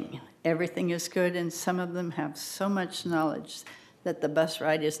uplifting. Everything is good, and some of them have so much knowledge that the bus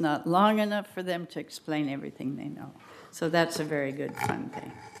ride is not long enough for them to explain everything they know. So that's a very good, fun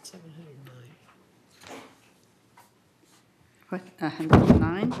thing. 709. What,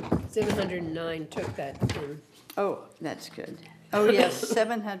 109? 709 took that in. Oh, that's good. Oh, yes,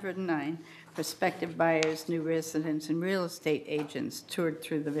 709 prospective buyers, new residents, and real estate agents toured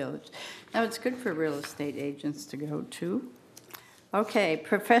through the village. Now, it's good for real estate agents to go to. Okay,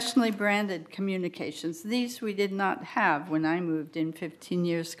 professionally branded communications. These we did not have when I moved in 15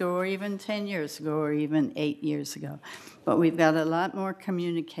 years ago, or even 10 years ago, or even 8 years ago. But we've got a lot more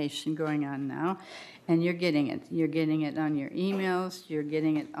communication going on now, and you're getting it. You're getting it on your emails. You're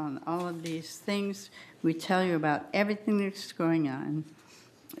getting it on all of these things. We tell you about everything that's going on.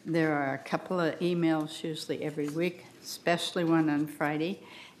 There are a couple of emails usually every week, especially one on Friday,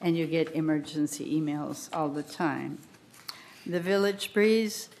 and you get emergency emails all the time. The Village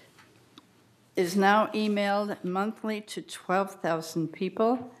Breeze is now emailed monthly to 12,000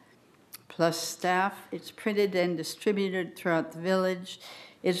 people, plus staff. It's printed and distributed throughout the village.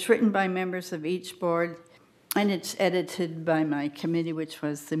 It's written by members of each board, and it's edited by my committee, which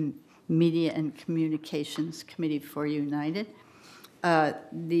was the Media and Communications Committee for United.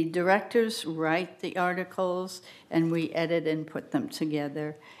 The directors write the articles, and we edit and put them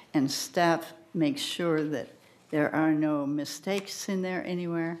together, and staff makes sure that there are no mistakes in there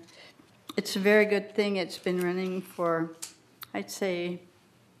anywhere. It's a very good thing. It's been running for, I'd say,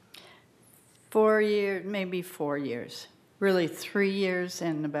 4 years, maybe 4 years. Really 3 years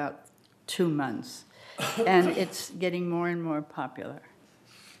and about 2 months. And it's getting more and more popular.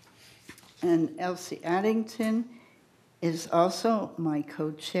 And Elsie Addington is also my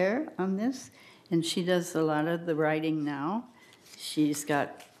co-chair on this, and she does a lot of the writing now. She's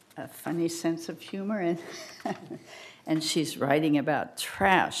got a funny sense of humor, and and she's writing about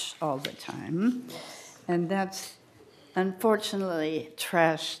trash all the time. And that's, unfortunately,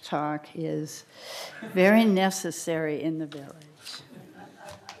 trash talk is very necessary in the village.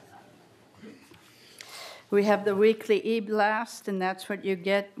 We have the weekly e-blast, and that's what you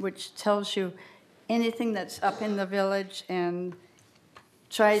get, which tells you anything that's up in the village and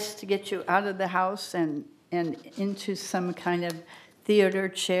tries to get you out of the house and into some kind of theater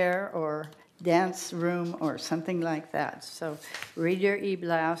chair or dance room or something like that. So read your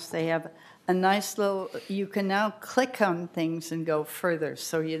e-blast. They have a nice little, you can now click on things and go further,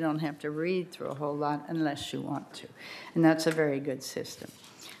 so you don't have to read through a whole lot unless you want to. And that's a very good system.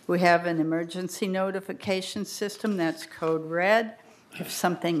 We have an emergency notification system that's code red. If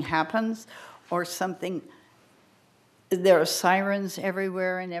something happens or something, there are sirens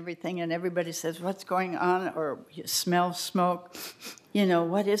everywhere and everything, and everybody says, what's going on? Or you smell smoke. you know,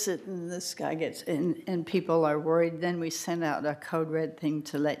 what is it? And this guy gets, and people are worried. Then we send out a code red thing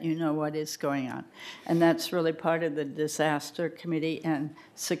to let you know what is going on. And that's really part of the disaster committee and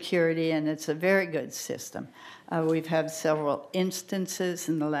security, and it's a very good system. We've had several instances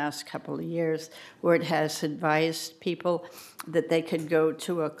in the last couple of years where it has advised people that they could go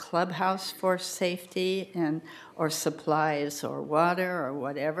to a clubhouse for safety and or supplies or water or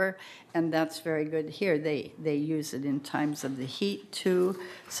whatever, and that's very good here. They use it in times of the heat too,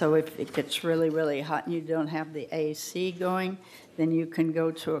 so if it gets really, really hot and you don't have the AC going, then you can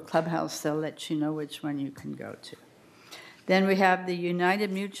go to a clubhouse. They'll let you know which one you can go to. Then we have the United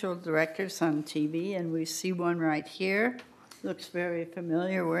Mutual Directors on TV, and we see one right here. Looks very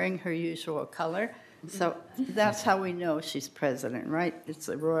familiar, wearing her usual color. So that's how we know she's president, right? It's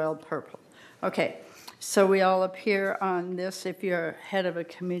the royal purple. Okay, so we all appear on this. If you're head of a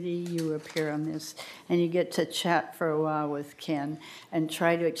committee, you appear on this, and you get to chat for a while with Ken and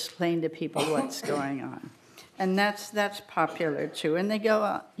try to explain to people what's going on. And that's popular too, and they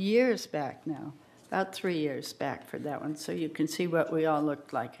go years back now. About 3 years back for that one, so you can see what we all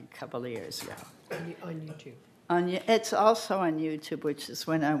looked like a couple of years ago. On YouTube. It's also on YouTube, which is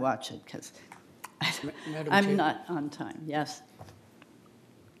when I watch it, because Madam I'm Chair, not on time. Yes.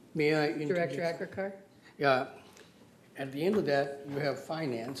 May I introduce? Director Ackroyd? Yeah, at the end of that, you have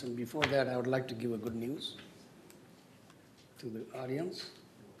finance, and before that, I would like to give a good news to the audience.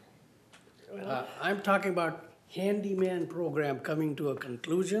 I'm talking about handyman program coming to a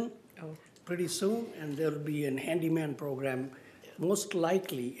conclusion pretty soon, and there'll be a handyman program most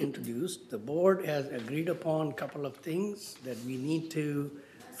likely introduced. The board has agreed upon a couple of things that we need to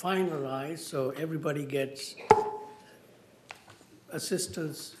finalize, so everybody gets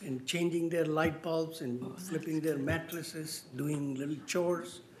assistance in changing their light bulbs and flipping their mattresses, doing little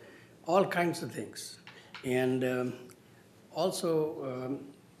chores, all kinds of things. And also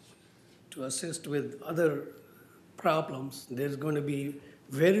to assist with other problems, there's going to be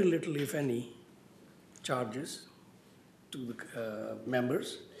very little, if any, charges to the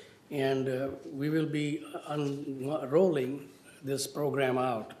members. And we will be unrolling this program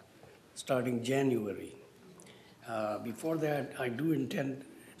out starting January. Before that, I do intend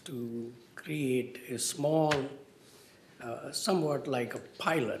to create a small, somewhat like a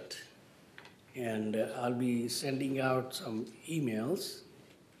pilot. And I'll be sending out some emails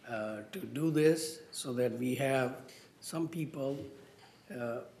to do this so that we have some people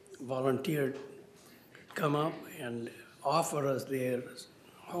volunteered come up and offer us their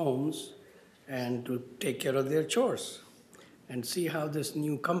homes and to take care of their chores and see how this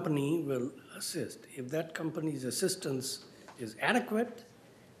new company will assist. If that company's assistance is adequate,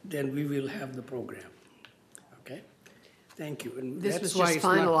 then we will have the program. Okay? Thank you. And This that's was why just it's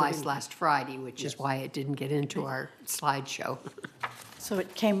not finalized putting- last Friday, which is why it didn't get into our slideshow. So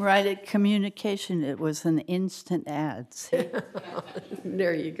it came right at communication. It was an instant ad. See?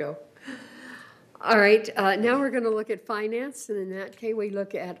 There you go. All right, now we're going to look at finance, and in that case, we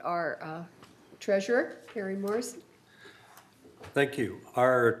look at our treasurer, Harry Morrison. Thank you.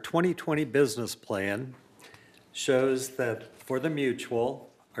 Our 2020 business plan shows that for the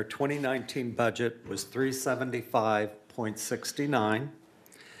mutual, our 2019 budget was $375.69.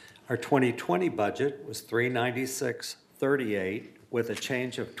 Our 2020 budget was $396.38 with a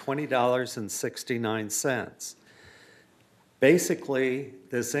change of $20.69. Basically,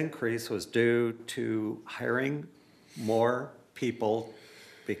 this increase was due to hiring more people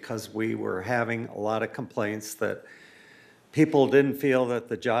because we were having a lot of complaints that people didn't feel that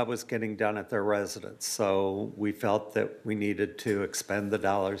the job was getting done at their residence. So we felt that we needed to expend the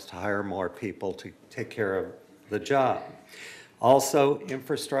dollars to hire more people to take care of the job. Also,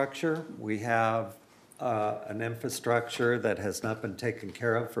 infrastructure. We have an infrastructure that has not been taken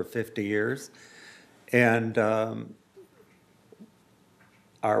care of for 50 years. And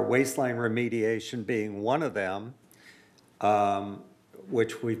our waistline remediation being one of them,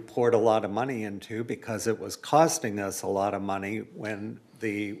 which we poured a lot of money into because it was costing us a lot of money when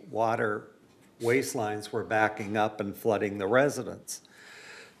the water waistlines were backing up and flooding the residents.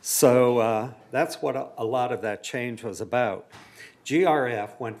 So that's what a lot of that change was about.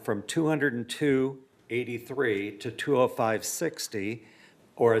 GRF went from $202.83 to $205.60,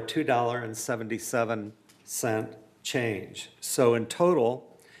 or a $2.77 change. So in total,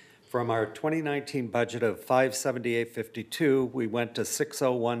 from our 2019 budget of $578.52, we went to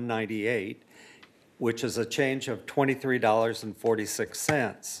 $601.98, which is a change of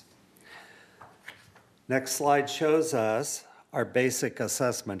 $23.46. Next slide shows us our basic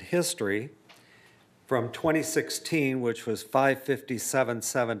assessment history. From 2016, which was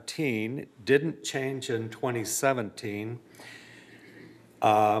 $557.17, didn't change in 2017.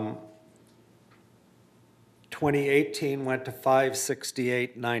 2018 went to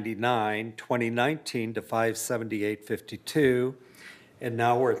 568.99, 2019 to 578.52, and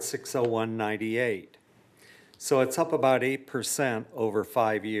now we're at 601.98. So it's up about 8% over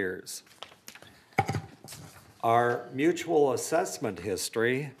 5 years. Our mutual assessment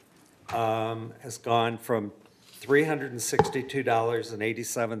history has gone from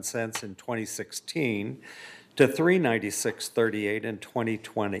 $362.87 in 2016 to $396.38 in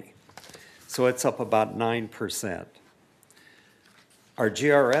 2020. So it's up about 9%. Our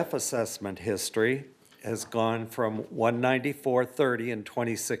GRF assessment history has gone from $194.30 in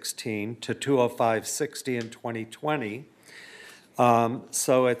 2016 to $205.60 in 2020.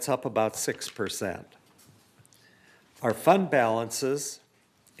 So it's up about 6%. Our fund balances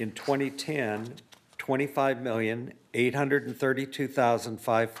in 2010,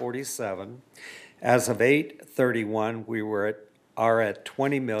 $25,832,547. As of 8/31, we are at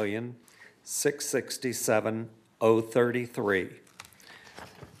 $20,667,033.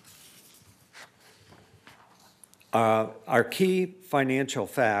 Our key financial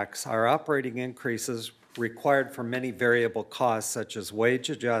facts, our operating increases required for many variable costs such as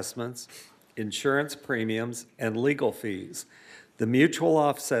wage adjustments, insurance premiums, and legal fees. The mutual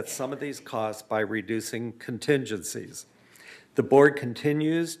offsets some of these costs by reducing contingencies. The board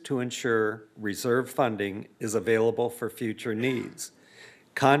continues to ensure reserve funding is available for future needs.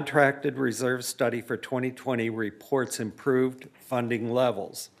 Contracted reserve study for 2020 reports improved funding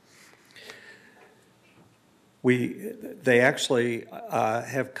levels. They actually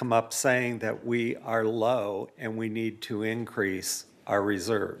have come up saying that we are low and we need to increase our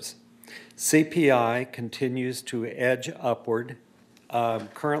reserves. CPI continues to edge upward.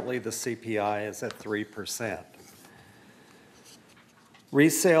 Currently, the CPI is at 3%.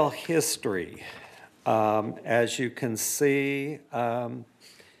 Resale history. As you can see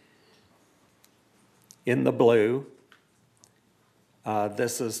in the blue,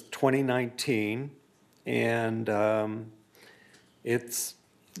 this is 2019, and it's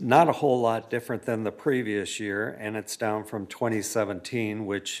not a whole lot different than the previous year, and it's down from 2017,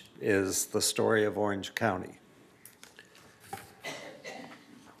 which is the story of Orange County.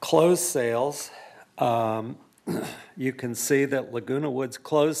 Closed sales, you can see that Laguna Woods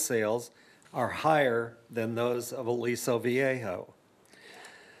closed sales are higher than those of Aliso Viejo.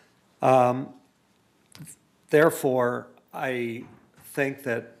 Therefore, I think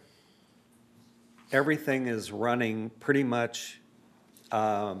that everything is running pretty much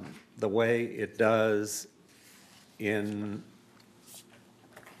the way it does in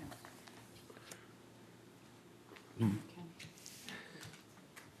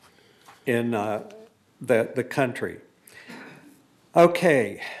the country.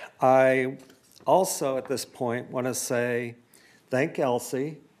 Okay, I also at this point want to say thank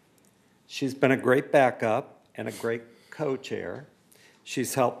Elsie. She's been a great backup and a great co-chair.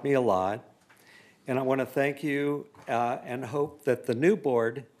 She's helped me a lot. And I want to thank you and hope that the new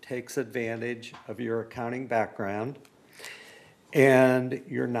board takes advantage of your accounting background and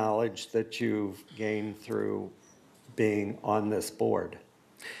your knowledge that you've gained through being on this board.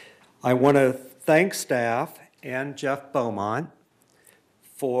 I want to thank staff and Jeff Beaumont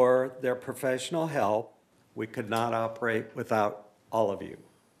for their professional help. We could not operate without all of you.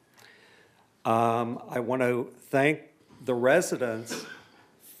 I want to thank the residents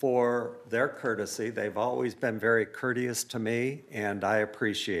for their courtesy. They've always been very courteous to me, and I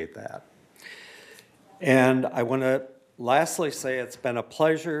appreciate that. And I want to lastly say it's been a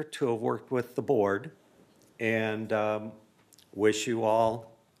pleasure to have worked with the board, and wish you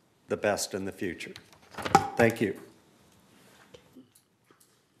all the best in the future. Thank you.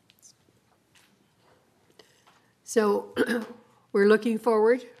 So we're looking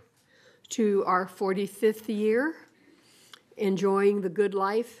forward to our 45th year, enjoying the good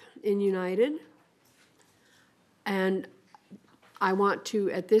life in United. And I want to,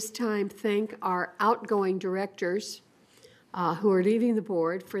 at this time, thank our outgoing directors who are leaving the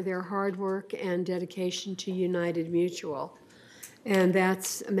board for their hard work and dedication to United Mutual. And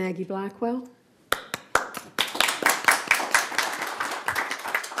that's Maggie Blackwell.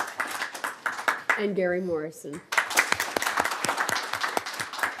 And Gary Morrison.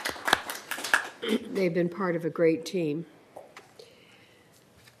 They've been part of a great team.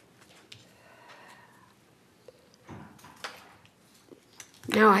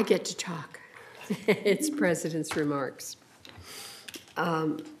 Now I get to talk. It's President's remarks.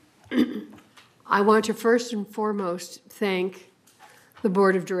 I want to first and foremost thank the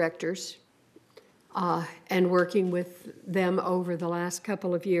Board of Directors and working with them over the last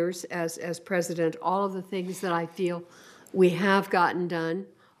couple of years as president, all of the things that I feel we have gotten done,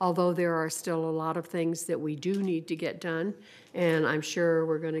 although there are still a lot of things that we do need to get done, and I'm sure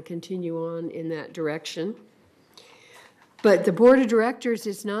we're going to continue on in that direction. But the Board of Directors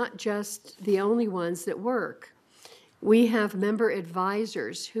is not just the only ones that work. We have member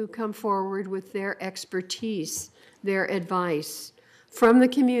advisors who come forward with their expertise, their advice from the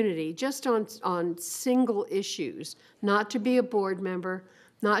community, just on single issues, not to be a board member,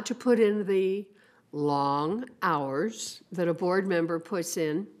 not to put in the long hours that a board member puts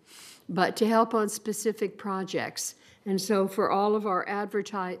in, but to help on specific projects. And so for all of our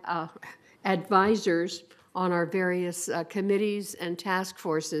advisors on our various committees and task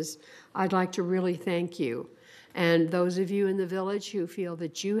forces, I'd like to really thank you. And those of you in the village who feel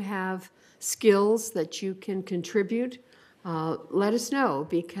that you have skills that you can contribute, let us know,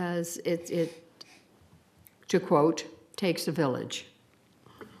 because it, to quote, takes a village.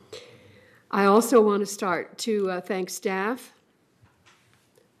 I also want to start to thank staff.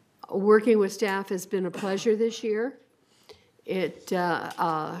 Working with staff has been a pleasure this year. It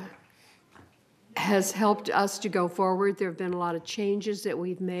has helped us to go forward. There have been a lot of changes that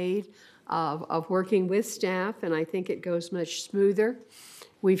we've made of working with staff, and I think it goes much smoother.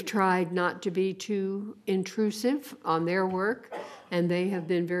 We've tried not to be too intrusive on their work, and they have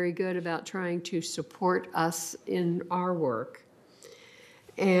been very good about trying to support us in our work.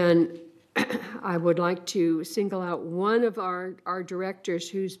 And I would like to single out one of our directors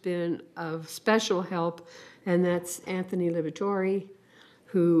who's been of special help, and that's Anthony Libatori,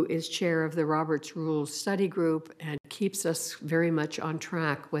 who is chair of the Roberts Rules Study Group and keeps us very much on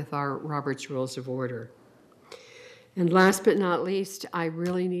track with our Roberts Rules of Order. And last but not least, I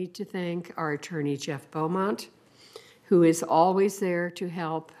really need to thank our attorney, Jeff Beaumont, who is always there to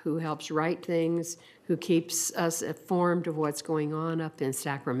help, who helps write things, who keeps us informed of what's going on up in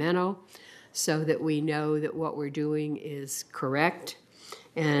Sacramento so that we know that what we're doing is correct,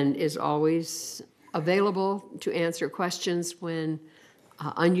 and is always available to answer questions when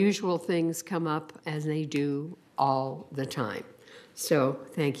unusual things come up, as they do all the time. So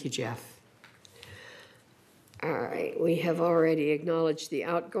thank you, Jeff. All right, we have already acknowledged the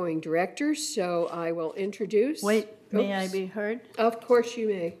outgoing directors, so I will introduce. Wait, may I Oops. be heard? Of course you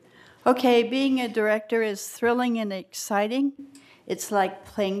may. Okay, being a director is thrilling and exciting. It's like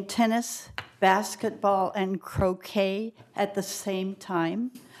playing tennis, basketball, and croquet at the same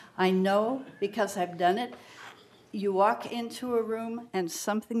time. I know because I've done it. You walk into a room and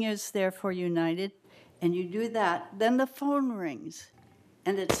something is there for United, and you do that, then the phone rings,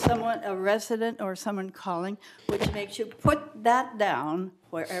 and it's someone, a resident or someone calling, which makes you put that down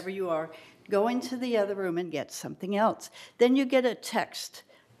wherever you are, go into the other room and get something else. Then you get a text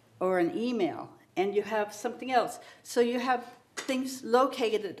or an email, and you have something else. So you have things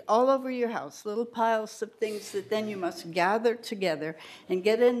located all over your house, little piles of things that then you must gather together and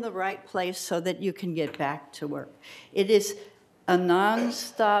get in the right place so that you can get back to work. It is a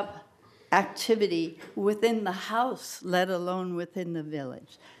nonstop activity within the house, let alone within the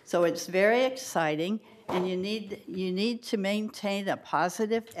village. So it's very exciting, and you need to maintain a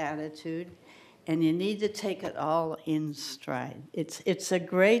positive attitude, and you need to take it all in stride. It's a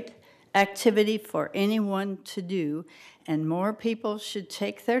great activity for anyone to do, and more people should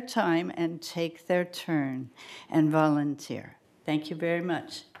take their time and take their turn and volunteer. Thank you very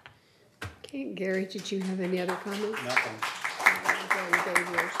much. Okay, Gary, did you have any other comments? Nothing.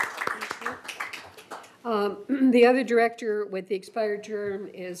 The other director with the expired term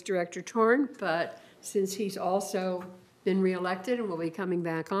is Director Torn, but since he's also been reelected and will be coming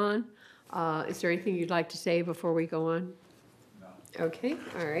back on, is there anything you'd like to say before we go on? No. Okay,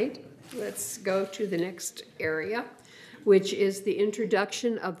 all right. Let's go to the next area, which is the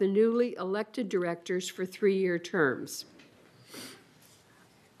introduction of the newly elected directors for 3-year terms.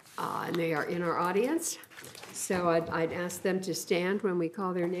 And they are in our audience, so I'd ask them to stand when we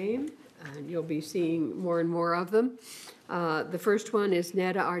call their name, and you'll be seeing more and more of them. The first one is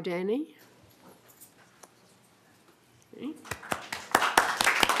Neda Ardani. Okay.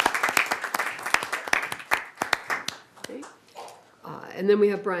 Okay. And then we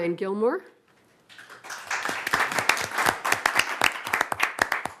have Brian Gilmore.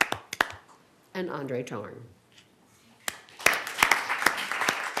 And Andre Tarn.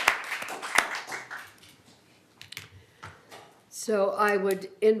 So I would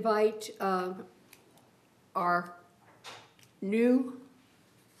invite our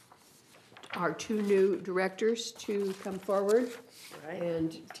two new directors to come forward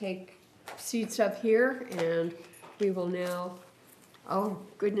and take seats up here, and we will now, oh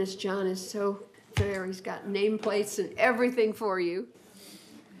goodness, John is so fair, he's got nameplates and everything for you.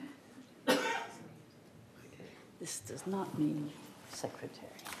 This does not mean secretary.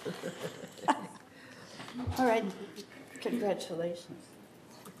 All right, congratulations.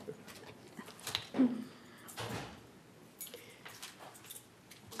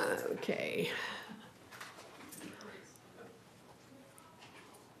 Okay.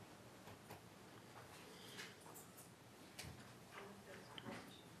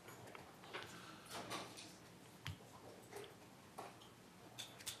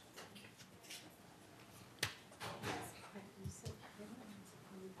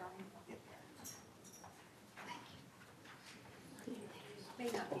 May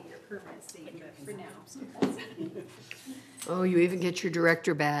not be your permanent seat, but for now. Oh, you even get your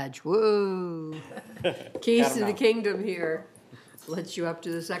director badge. Whoa. Keys to the kingdom here. Lets you up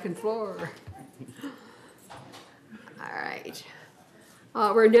to the second floor. All right.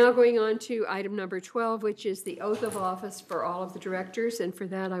 We're now going on to item number 12, which is the oath of office for all of the directors. And for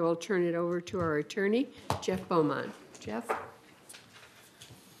that, I will turn it over to our attorney, Jeff Beaumont. Jeff?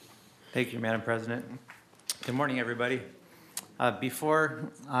 Thank you, Madam President. Good morning, everybody. Before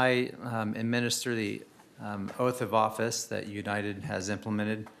I administer the oath of office that United has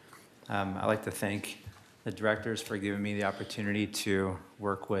implemented, I'd like to thank the directors for giving me the opportunity to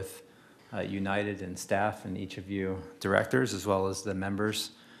work with United and staff and each of you directors, as well as the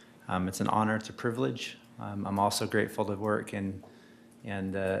members. It's an honor, it's a privilege. I'm also grateful to work and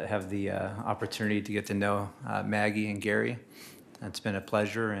have the opportunity to get to know Maggie and Gary. It's been a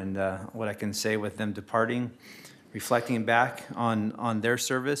pleasure, and what I can say with them departing, reflecting back on their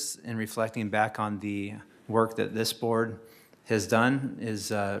service and reflecting back on the work that this board has done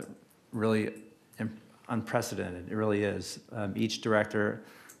is really unprecedented. It really is. Each director,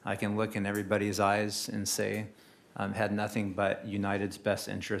 I can look in everybody's eyes and say, had nothing but United's best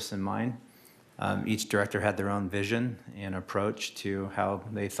interests in mind. Each director had their own vision and approach to how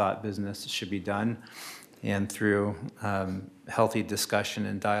they thought business should be done. And through healthy discussion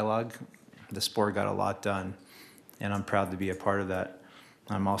and dialogue, this board got a lot done. And I'm proud to be a part of that.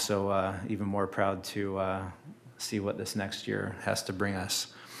 I'm also even more proud to see what this next year has to bring us.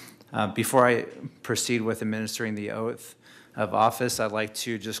 Before I proceed with administering the oath of office, I'd like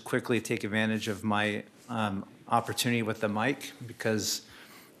to just quickly take advantage of my opportunity with the mic, because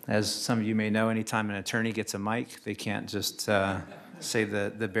as some of you may know, anytime an attorney gets a mic, they can't just say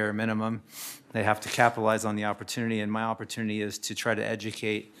the bare minimum. They have to capitalize on the opportunity, and my opportunity is to try to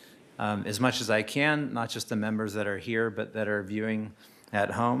educate as much as I can, not just the members that are here, but that are viewing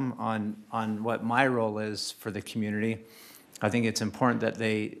at home on what my role is for the community. I think it's important that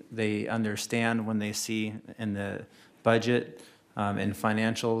they understand when they see in the budget and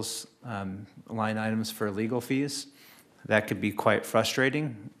financials line items for legal fees. That could be quite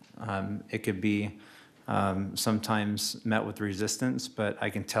frustrating. It could be sometimes met with resistance, but I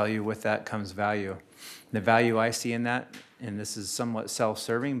can tell you with that comes value. The value I see in that, and this is somewhat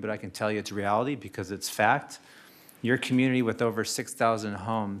self-serving, but I can tell you it's reality because it's fact. Your community with over 6,000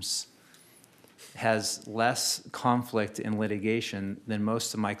 homes has less conflict in litigation than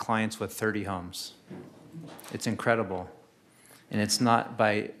most of my clients with 30 homes. It's incredible. And it's not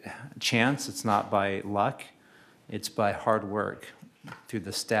by chance, it's not by luck, it's by hard work through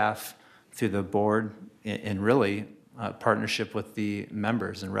the staff, through the board, and really partnership with the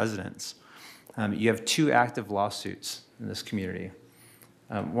members and residents. You have 2 active lawsuits in this community.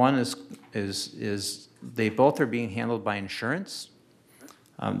 One is they both are being handled by insurance.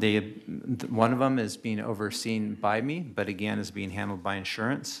 One of them is being overseen by me, but again is being handled by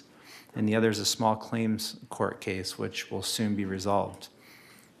insurance. And the other is a small claims court case, which will soon be resolved.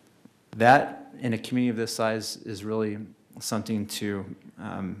 That, in a community of this size, is really something to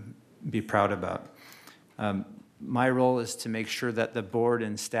be proud about. My role is to make sure that the board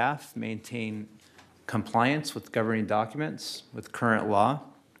and staff maintain compliance with governing documents, with current law,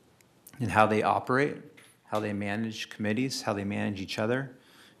 and how they operate, how they manage committees, how they manage each other,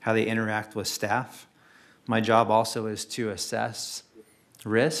 how they interact with staff. My job also is to assess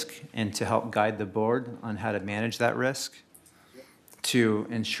risk and to help guide the board on how to manage that risk, to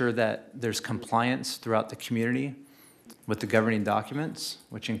ensure that there's compliance throughout the community with the governing documents,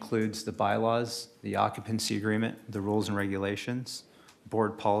 which includes the bylaws, the occupancy agreement, the rules and regulations,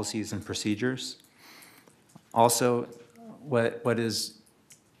 board policies and procedures. Also, what is,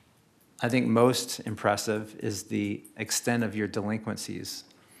 I think, most impressive is the extent of your delinquencies.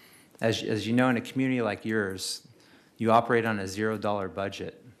 As you know, in a community like yours, you operate on a $0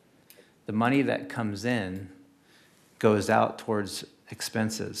 budget. The money that comes in goes out towards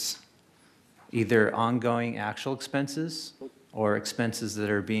expenses, either ongoing actual expenses or expenses that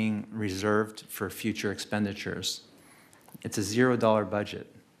are being reserved for future expenditures. It's a $0 budget.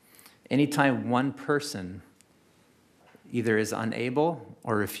 Anytime one person either is unable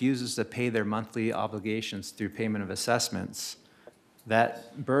or refuses to pay their monthly obligations through payment of assessments,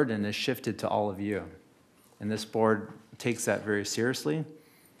 that burden is shifted to all of you. And this board takes that very seriously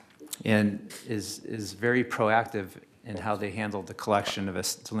and is very proactive in how they handle the collection of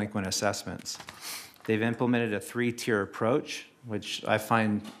delinquent assessments. They've implemented a 3-tier approach, which I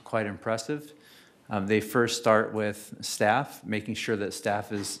find quite impressive. They first start with staff, making sure that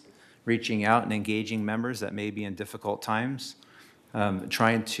staff is reaching out and engaging members that may be in difficult times,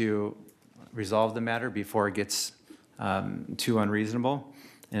 trying to resolve the matter before it gets too unreasonable.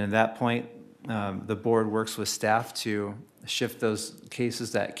 And at that point, the board works with staff to shift those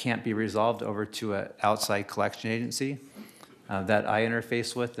cases that can't be resolved over to an outside collection agency that I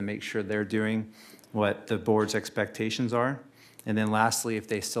interface with to make sure they're doing what the board's expectations are. And then lastly, if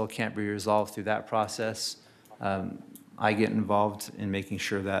they still can't be resolved through that process, I get involved in making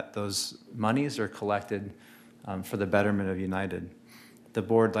sure that those monies are collected for the betterment of United. The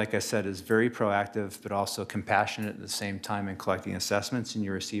board, like I said, is very proactive, but also compassionate at the same time in collecting assessments, and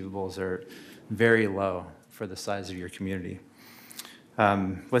your receivables are very low for the size of your community.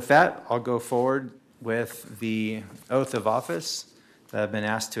 With that, I'll go forward with the oath of office that I've been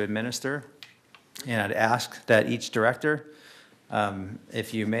asked to administer. And I'd ask that each director,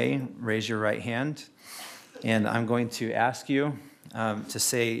 if you may, raise your right hand. And I'm going to ask you to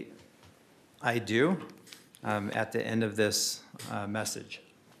say, "I do," at the end of this message.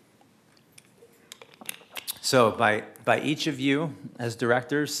 So by each of you as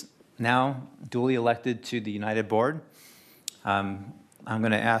directors, now duly elected to the United Board, I'm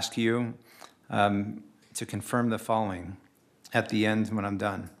going to ask you to confirm the following at the end when I'm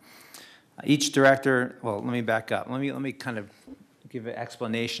done. Each director, well, let me back up. Let me kind of give an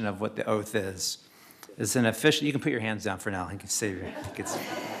explanation of what the oath is. It's an official, you can put your hands down for now. You can save your,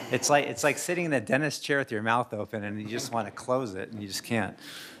 it's like sitting in a dentist chair with your mouth open and you just want to close it and you just can't.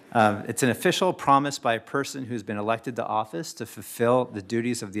 It's an official promise by a person who's been elected to office to fulfill the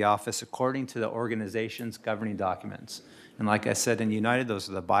duties of the office according to the organization's governing documents. And like I said, in United, those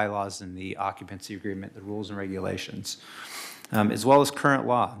are the bylaws and the occupancy agreement, the rules and regulations, as well as current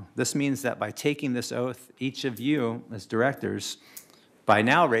law. This means that by taking this oath, each of you as directors, by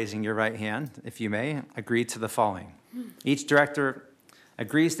now raising your right hand, if you may, agree to the following. Each director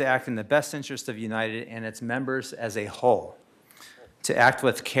agrees to act in the best interest of United and its members as a whole, to act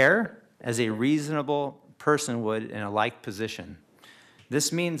with care as a reasonable person would in a like position.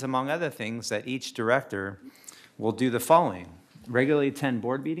 This means, among other things, that each director will do the following: regularly attend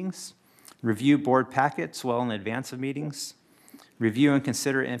board meetings, review board packets well in advance of meetings, review and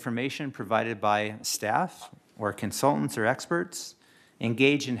consider information provided by staff or consultants or experts,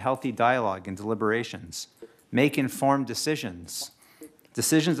 engage in healthy dialogue and deliberations, make informed decisions,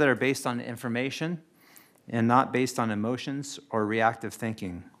 decisions that are based on information and not based on emotions or reactive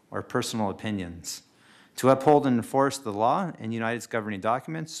thinking or personal opinions, to uphold and enforce the law and United's governing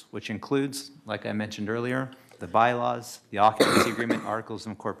documents, which includes, like I mentioned earlier, the bylaws, the occupancy agreement, articles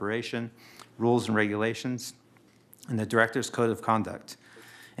of incorporation, rules and regulations, and the director's code of conduct.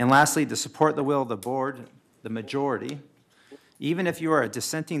 And lastly, to support the will of the board, the majority. Even if you are a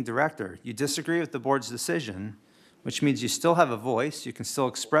dissenting director, you disagree with the board's decision, which means you still have a voice, you can still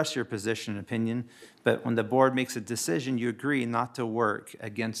express your position and opinion, but when the board makes a decision, you agree not to work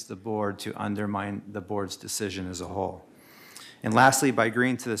against the board to undermine the board's decision as a whole. And lastly, by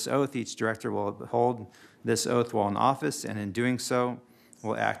agreeing to this oath, each director will uphold this oath while in office, and in doing so,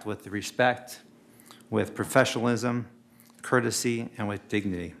 will act with respect, with professionalism, courtesy, and with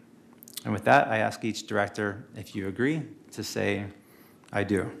dignity. And with that, I ask each director, if you agree, to say, "I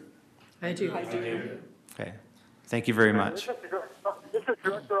do." I do. Okay. Thank you very much. This is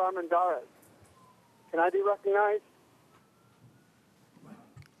Director Armendariz. Can I be recognized?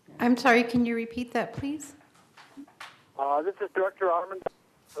 I'm sorry, can you repeat that, please? This is Director Armendariz.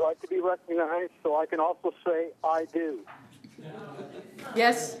 I'd like to be recognized so I can also say, "I do."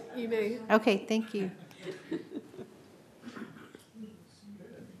 Yes, you may. Okay, thank you.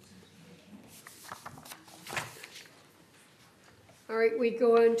 All right, we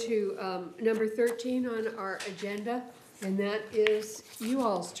go on to number 13 on our agenda, and that is you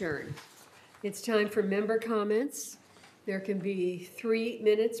all's turn. It's time for member comments. There can be 3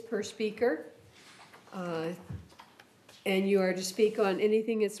 minutes per speaker, and you are to speak on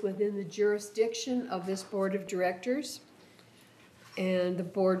anything that's within the jurisdiction of this board of directors. And the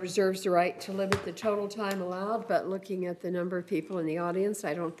board reserves the right to limit the total time allowed, but looking at the number of people in the audience,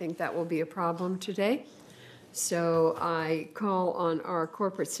 I don't think that will be a problem today. So I call on our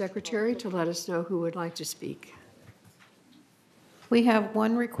corporate secretary to let us know who would like to speak. We have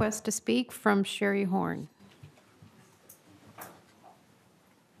one request to speak from Sherry Horn.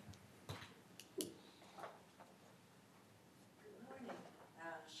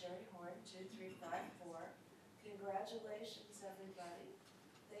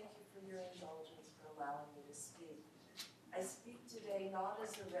 for your indulgence for allowing me to speak. I speak today not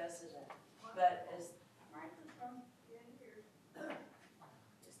as a resident, but as...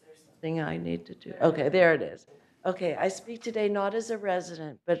 Is there something I need to do? Okay, there it is. Okay, I speak today not as a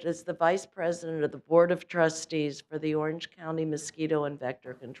resident, but as the Vice President of the Board of Trustees for the Orange County Mosquito and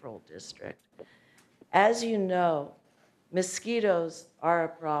Vector Control District. As you know, mosquitoes are a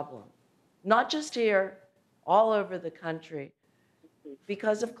problem, not just here, all over the country.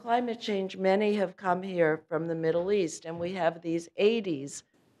 Because of climate change, many have come here from the Middle East, and we have these Aedes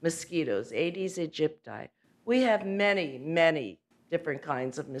mosquitoes, Aedes aegypti. We have many, many different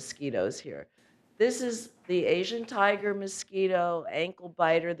kinds of mosquitoes here. This is the Asian tiger mosquito, ankle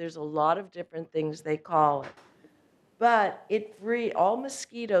biter. There's a lot of different things they call it. But all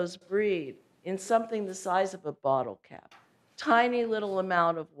mosquitoes breed in something the size of a bottle cap, tiny little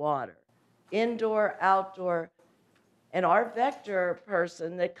amount of water, indoor, outdoor. And our vector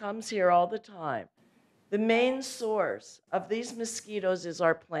person that comes here all the time, the main source of these mosquitoes is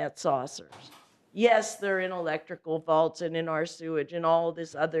our plant saucers. Yes, they're in electrical vaults and in our sewage and all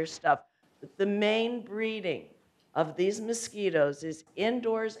this other stuff. But the main breeding of these mosquitoes is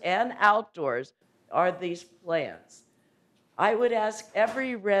indoors and outdoors are these plants. I would ask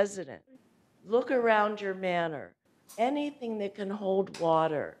every resident, look around your manor, anything that can hold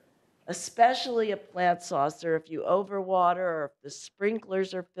water, especially a plant saucer. If you overwater or if the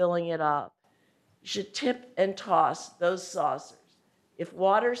sprinklers are filling it up, you should tip and toss those saucers. If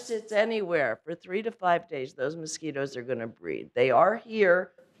water sits anywhere for 3 to 5 days, those mosquitoes are going to breed. They are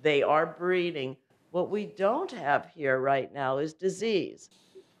here. They are breeding. What we don't have here right now is disease.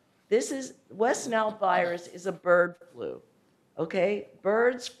 West Nile virus is a bird flu, okay?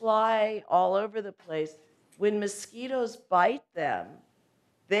 Birds fly all over the place. When mosquitoes bite them,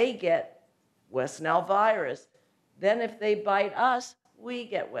 they get West Nile virus. Then if they bite us, we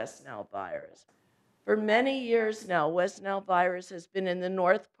get West Nile virus. For many years now, West Nile virus has been in the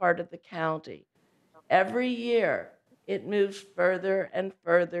north part of the county. Every year, it moves further and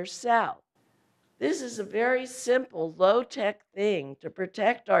further south. This is a very simple, low-tech thing to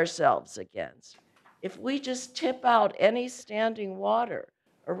protect ourselves against. If we just tip out any standing water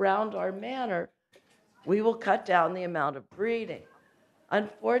around our manor, we will cut down the amount of breeding.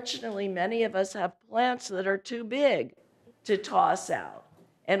 Unfortunately, many of us have plants that are too big to toss out.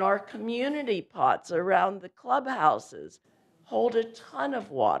 And our community pots around the clubhouses hold a ton of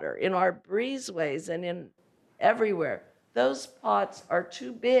water in our breezeways and in everywhere. Those pots are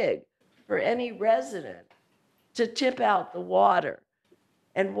too big for any resident to tip out the water.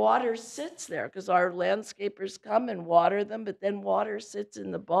 And water sits there because our landscapers come and water them, but then water sits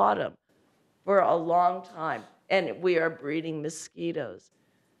in the bottom for a long time. And we are breeding mosquitoes.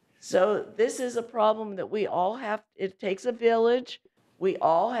 So this is a problem that we all have, it takes a village. We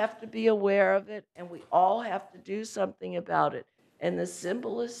all have to be aware of it, and we all have to do something about it. And the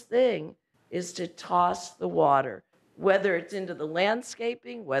simplest thing is to toss the water, whether it's into the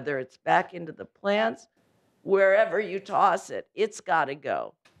landscaping, whether it's back into the plants, wherever you toss it, it's got to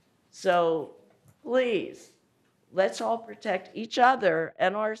go. So please, let's all protect each other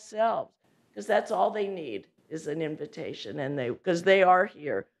and ourselves, because that's all they need is an invitation, and because they are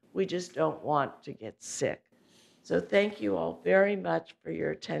here. We just don't want to get sick. So thank you all very much for your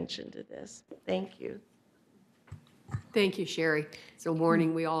attention to this. Thank you. Thank you, Sherry. It's a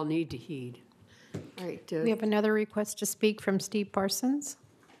warning we all need to heed. All right. We have another request to speak from Steve Parsons.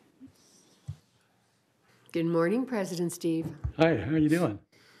 Good morning, President Steve. Hi, how are you doing?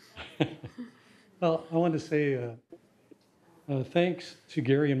 Well, I wanted to say thanks to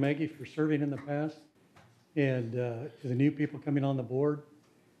Gary and Maggie for serving in the past, and to the new people coming on the board.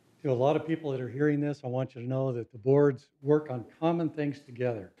 To a lot of people that are hearing this, I want you to know that the boards work on common things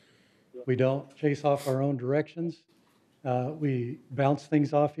together. We don't chase off our own directions. We bounce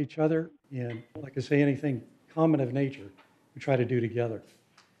things off each other, and like I say, anything common of nature, we try to do together.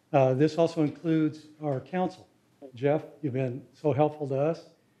 This also includes our council. Jeff, you've been so helpful to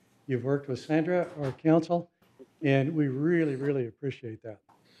us. You've worked with Sandra, our council, and we really, really appreciate that.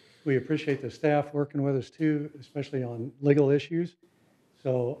 We appreciate the staff working with us too, especially on legal issues.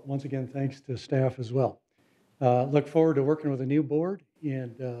 So once again, thanks to staff as well. Look forward to working with a new board,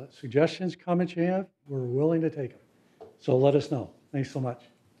 and suggestions, comments you have, we're willing to take them. So let us know. Thanks so much.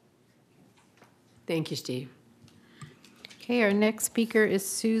 Thank you, Steve. Okay, our next speaker is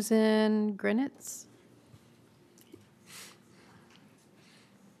Susan Grinitz.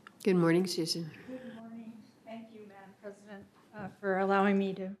 Good morning, Susan. Good morning. Thank you, Madam President, for allowing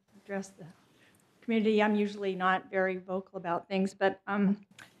me to address the community. I'm usually not very vocal about things, but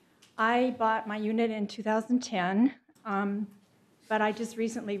I bought my unit in 2010, but I just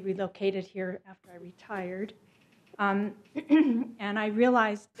recently relocated here after I retired. And I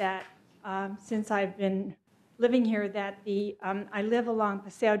realized that since I've been living here that I live along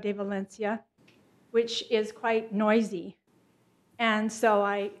Paseo de Valencia, which is quite noisy. And so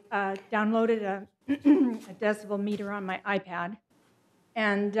I downloaded a decibel meter on my iPad,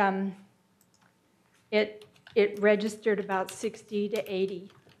 and it registered about 60 to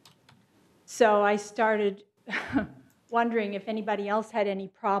 80. So I started wondering if anybody else had any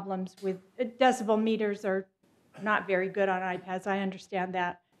problems with decibel meters. Are not very good on iPads, I understand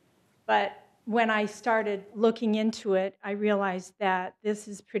that. But when I started looking into it, I realized that this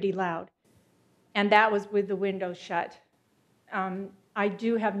is pretty loud. And that was with the windows shut. I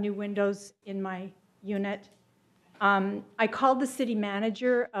do have new windows in my unit. I called the city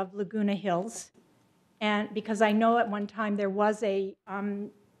manager of Laguna Hills, and because I know at one time there was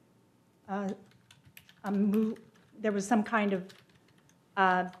there was some kind of,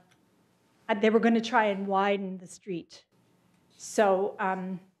 they were going to try and widen the street. So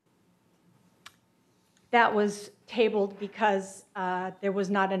that was tabled because there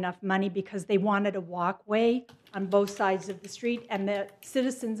was not enough money, because they wanted a walkway on both sides of the street, and the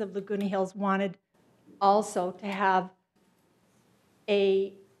citizens of Laguna Hills wanted also to have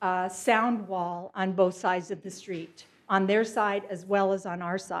a sound wall on both sides of the street, on their side as well as on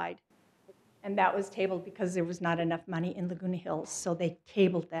our side. And that was tabled because there was not enough money in Laguna Hills, so they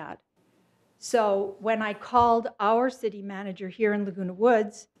tabled that. So when I called our city manager here in Laguna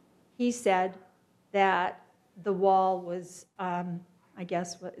Woods, he said that the wall was, I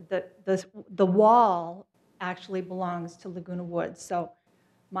guess, the wall actually belongs to Laguna Woods. So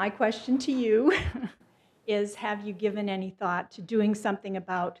my question to you is, have you given any thought to doing something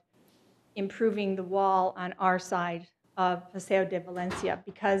about improving the wall on our side of Paseo de Valencia?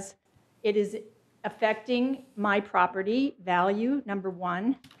 Because it is affecting my property value, number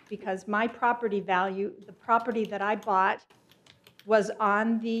one, because my property value, the property that I bought, was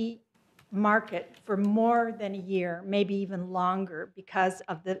on the market for more than a year, maybe even longer, because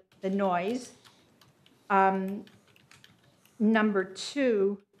of the noise. Number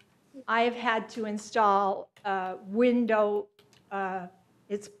two, I have had to install a window,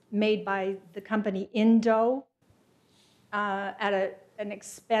 it's made by the company Indo, at an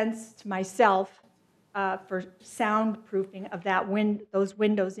expense to myself for soundproofing of those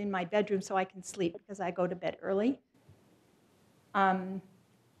windows in my bedroom so I can sleep, because I go to bed early.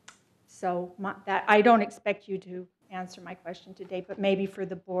 So I don't expect you to answer my question today, but maybe for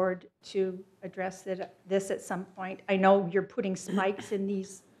the board to address this at some point. I know you're putting spikes in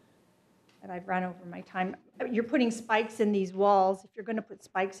these, and I've run over my time. You're putting spikes in these walls. If you're going to put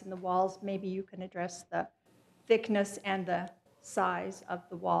spikes in the walls, maybe you can address the thickness and the size of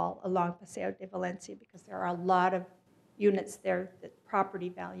the wall along Paseo de Valencia, because there are a lot of units there that property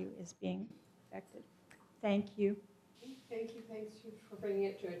value is being affected. Thank you. Thank you. Thanks for bringing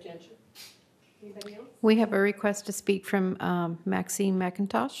it to our attention. Anybody else? We have a request to speak from Maxine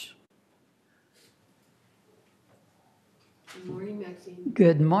McIntosh. Good morning, Maxine.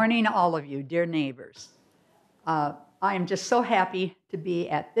 Good morning, all of you, dear neighbors. I am just so happy to be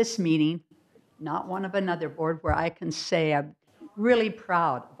at this meeting, not one of another board, where I can say I'm really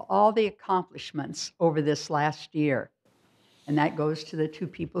proud of all the accomplishments over this last year. And that goes to the two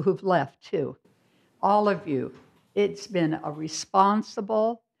people who've left, too. All of you, it's been a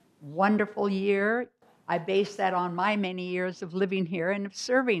responsible, wonderful year. I base that on my many years of living here and of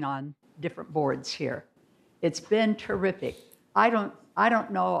serving on different boards here. It's been terrific. I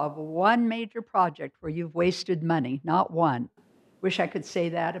don't know of one major project where you've wasted money, not one. Wish I could say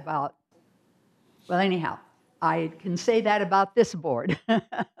that about, well, anyhow, I can say that about this board.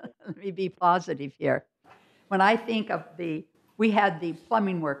 Let me be positive here. When I think of we had the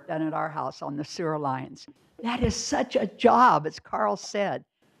plumbing work done at our house on the sewer lines. That is such a job, as Carl said.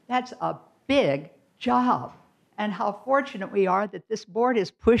 That's a big job. And how fortunate we are that this board is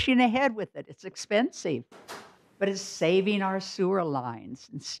pushing ahead with it. It's expensive, but it's saving our sewer lines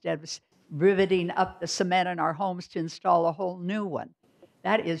instead of riveting up the cement in our homes to install a whole new one.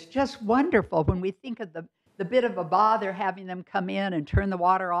 That is just wonderful when we think of the bit of a bother having them come in and turn the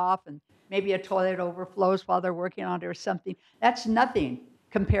water off, and maybe a toilet overflows while they're working on it or something. That's nothing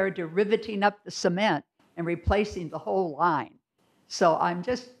compared to riveting up the cement and replacing the whole line. So I'm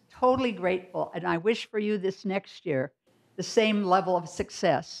just totally grateful, and I wish for you this next year the same level of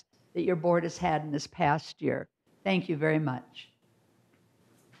success that your board has had in this past year. Thank you very much.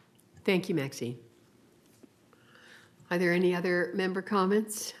 Thank you, Maxine. Are there any other member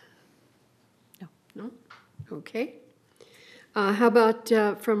comments? No. No? Okay. How about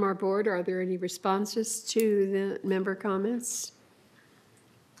from our board? Are there any responses to the member comments?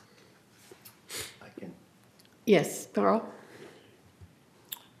 Yes, Carl?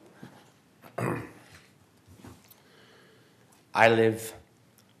 I live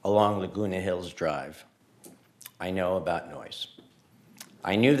along Laguna Hills Drive. I know about noise.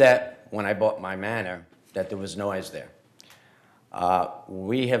 I knew that when I bought my manor, that there was noise there.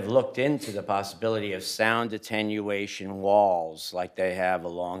 We have looked into the possibility of sound attenuation walls like they have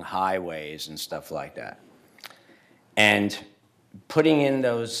along highways and stuff like that. And putting in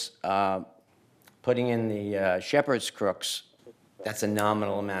those, putting in the shepherd's crooks, that's a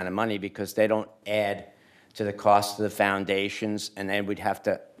nominal amount of money because they don't add to the cost of the foundations, and then we'd have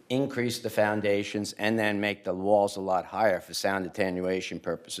to increase the foundations and then make the walls a lot higher for sound attenuation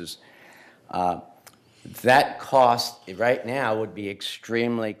purposes. That cost right now would be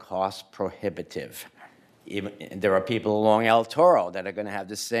extremely cost prohibitive. Even, there are people along El Toro that are going to have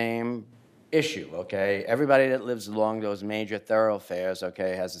the same issue, okay? Everybody that lives along those major thoroughfares,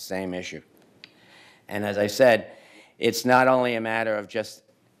 okay, has the same issue. And as I said, it's not only a matter of just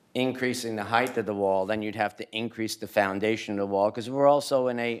increasing the height of the wall, then you'd have to increase the foundation of the wall because we're also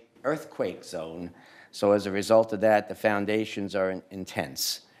in a earthquake zone. So as a result of that, the foundations are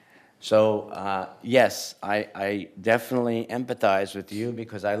intense. So yes, I definitely empathize with you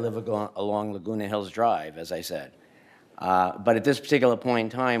because I live along Laguna Hills Drive, as I said. But at this particular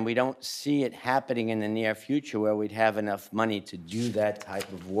point in time, we don't see it happening in the near future where we'd have enough money to do that type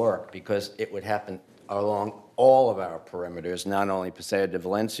of work because it would happen along all of our perimeters, not only Paseo de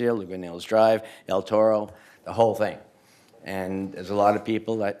Valencia, Laguna Hills Drive, El Toro, the whole thing. And there's a lot of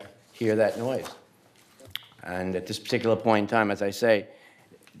people that hear that noise. And at this particular point in time, as I say,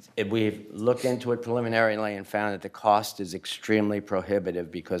 we've looked into it preliminarily and found that the cost is extremely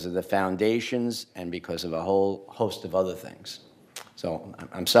prohibitive because of the foundations and because of a whole host of other things. So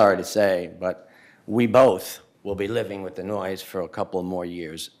I'm sorry to say, but we both will be living with the noise for a couple more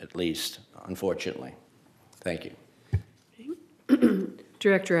years at least, unfortunately. Thank you.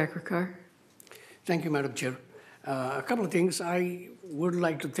 Director Akrakar. Thank you, Madam Chair. A couple of things. I would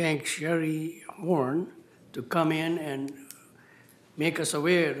like to thank Sherry Horn to come in and make us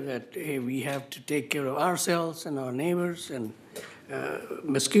aware that, hey, we have to take care of ourselves and our neighbors, and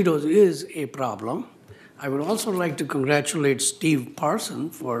mosquitoes is a problem. I would also like to congratulate Steve Parson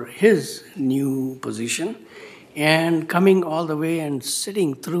for his new position and coming all the way and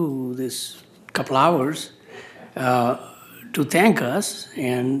sitting through this couple hours to thank us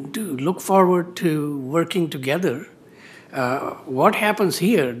and to look forward to working together. What happens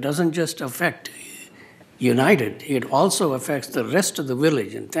here doesn't just affect United, it also affects the rest of the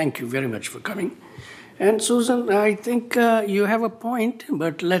village, and thank you very much for coming. And Susan, I think you have a point,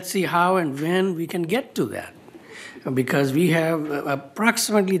 but let's see how and when we can get to that. Because we have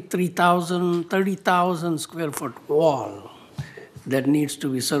approximately 30,000 square foot wall that needs to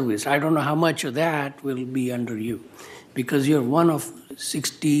be serviced. I don't know how much of that will be under you, because you're one of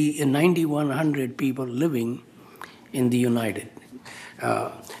 9,100 people living in the United.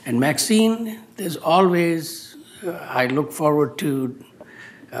 And Maxine, there's always, I look forward to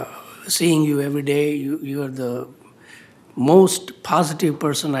seeing you every day. You are the most positive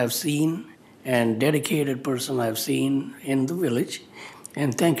person I've seen and dedicated person I've seen in the village.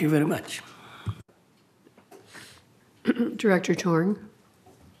 And thank you very much. Director Torn.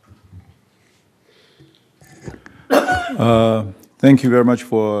 Thank you very much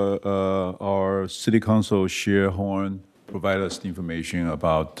for our City Council Chair Horn provide us the information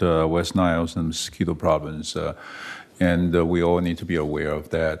about West Niles and mosquito problems. And we all need to be aware of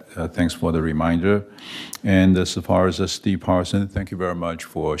that. Thanks for the reminder. And as far as Steve Parson, thank you very much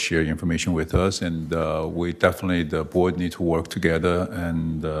for sharing information with us. And we definitely, the board need to work together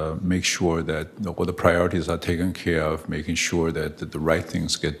and make sure that all the priorities are taken care of, making sure that the right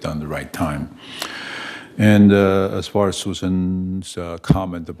things get done the right time. And as far as Susan's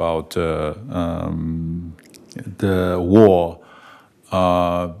comment about the wall,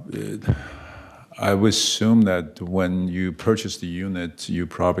 I would assume that when you purchase the unit, you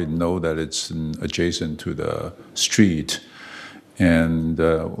probably know that it's adjacent to the street. And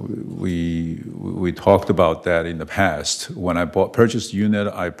we talked about that in the past. When I purchased the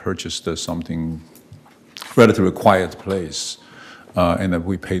unit, I purchased something relatively quiet place, and that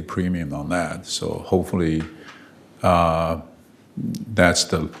we paid premium on that. So hopefully, that's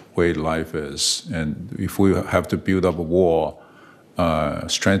the way life is. And if we have to build up a wall,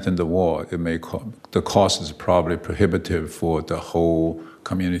 strengthen the wall, it may the cost is probably prohibitive for the whole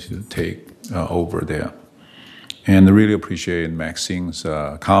community to take over there. And I really appreciate Maxine's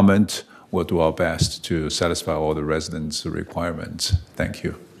comment. We'll do our best to satisfy all the residents' requirements. Thank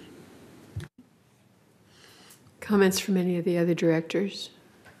you. Comments from any of the other directors?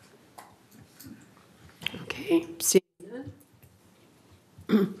 Okay, see.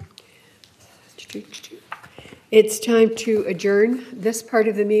 It's time to adjourn this part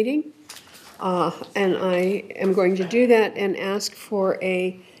of the meeting. And I am going to do that and ask for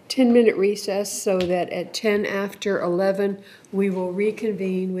a 10-minute recess so that at 10 after 11, we will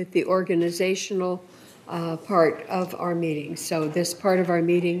reconvene with the organizational part of our meeting. So this part of our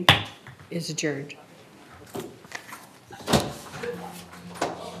meeting is adjourned.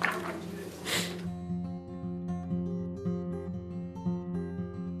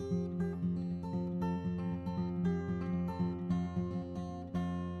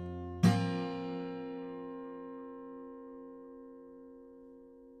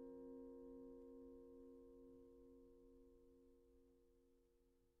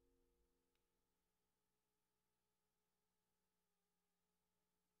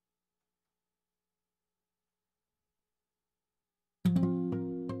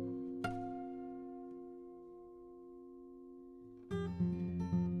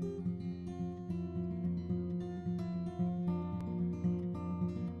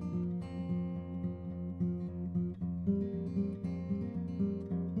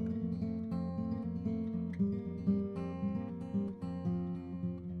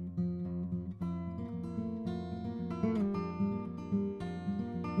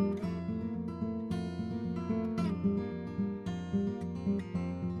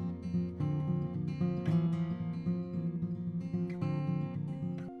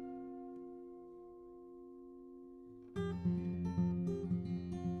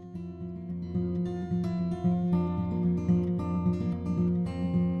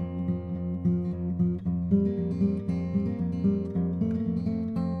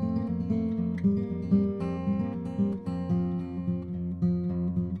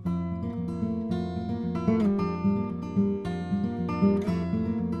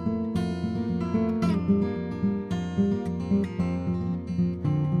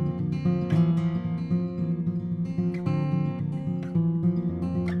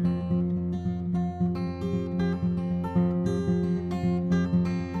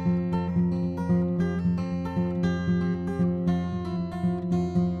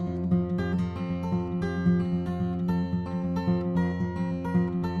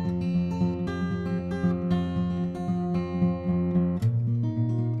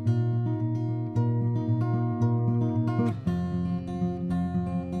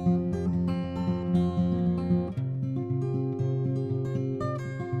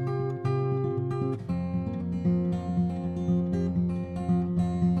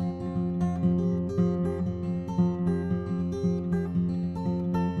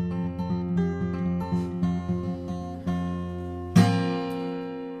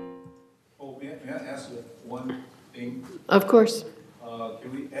 Of course.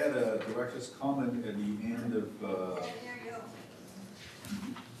 Can we add a director's comment at the end of,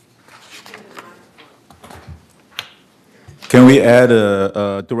 can we add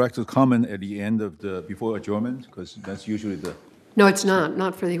a director's comment at the end of before adjournment? Because that's usually No, it's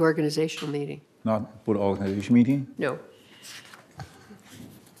not for the organizational meeting. not for the organization meeting? No.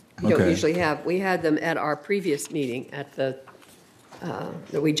 We don't Okay. usually have, we had them at our previous meeting that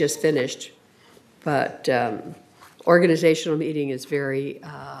we just finished. But organizational meeting is very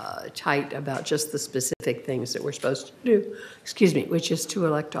tight about just the specific things that we're supposed to do, which is to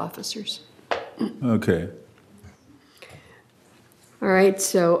elect officers. Okay. All right,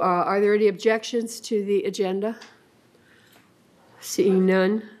 so are there any objections to the agenda? Seeing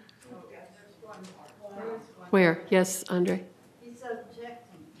none? Where? Yes, Andre? He's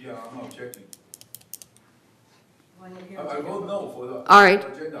objecting. Yeah, I'm objecting. I vote no for the All right.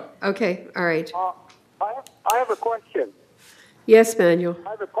 agenda. Okay, all right. I have a question. Yes, Manuel? I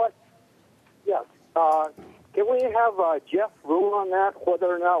have a question. Yes. Can we have Jeff rule on that, whether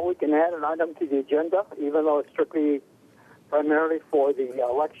or not we can add an item to the agenda, even though it's strictly primarily for the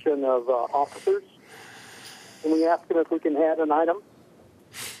election of officers? Can we ask him if we can add an item?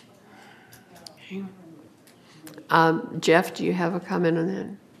 Jeff, do you have a comment on that?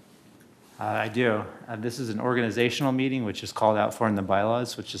 I do. This is an organizational meeting, which is called out for in the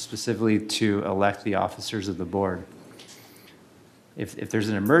bylaws, which is specifically to elect the officers of the board. If there's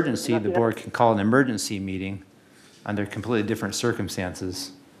an emergency, the board can call an emergency meeting under completely different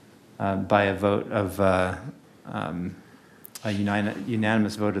circumstances by a vote of a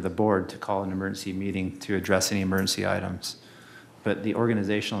unanimous vote of the board to call an emergency meeting to address any emergency items. But the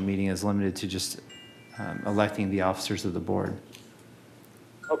organizational meeting is limited to just electing the officers of the board.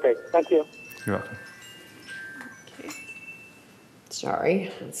 Okay, thank you. You're welcome.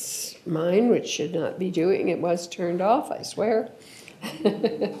 Sorry, it's mine, which should not be doing. It was turned off, I swear.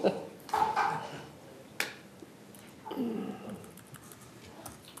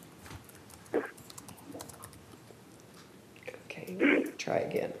 Okay, try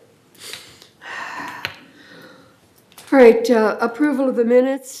again. All right, approval of the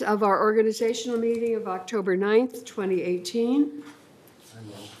minutes of our organizational meeting of October 9th, 2018.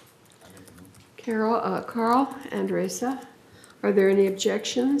 Carl, Andresa, are there any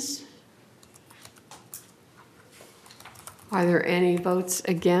objections? Are there any votes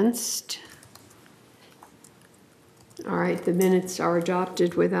against? All right, the minutes are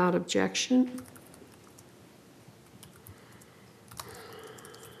adopted without objection.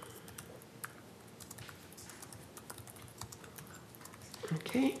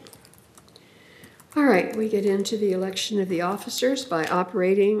 Okay. All right, we get into the election of the officers by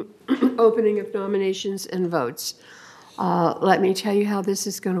operating opening of nominations and votes. Let me tell you how this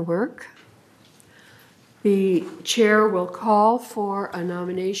is going to work. The chair will call for a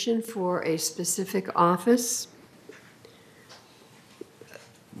nomination for a specific office.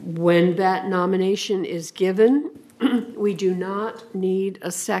 When that nomination is given, we do not need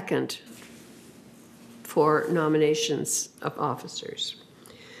a second for nominations of officers.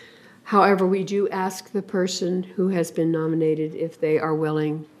 However, we do ask the person who has been nominated if they are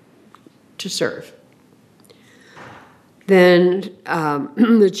willing to serve. Then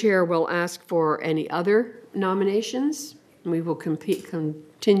the chair will ask for any other nominations. We will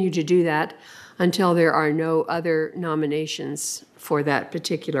continue to do that until there are no other nominations for that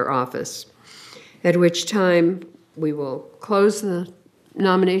particular office, at which time we will close the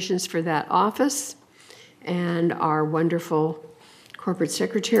nominations for that office, and our wonderful corporate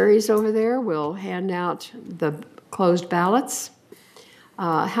secretaries over there will hand out the closed ballots.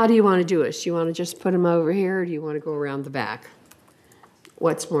 How do you want to do this? You want to just put them over here, or do you want to go around the back?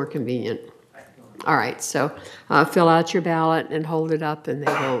 What's more convenient? All right, so fill out your ballot and hold it up, and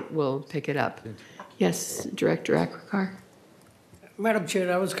they will pick it up. Yes, Director Akrakar? Madam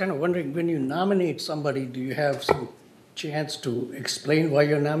Chair, I was kind of wondering, when you nominate somebody, do you have some chance to explain why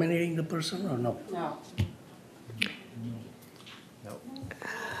you're nominating the person, or no? No.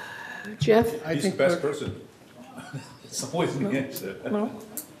 Jeff? He's the best person. It's always the answer. No.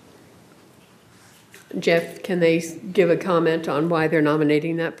 Jeff, can they give a comment on why they're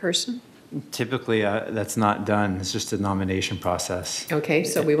nominating that person? Typically, that's not done. It's just a nomination process. Okay,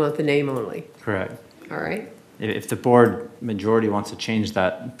 so we want the name only. Correct. All right. If the board majority wants to change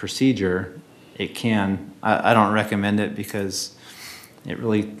that procedure, it can. I don't recommend it because it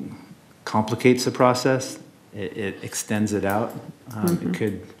really complicates the process. It extends it out. It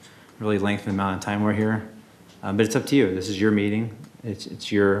could really lengthen the amount of time we're here. But it's up to you. This is your meeting.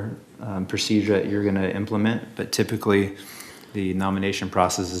 It's your procedure that you're going to implement. But typically, the nomination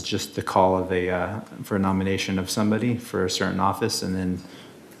process is just the call of for a nomination of somebody for a certain office, and then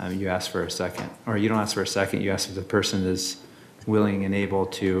you ask for a second. Or you don't ask for a second, you ask if the person is willing and able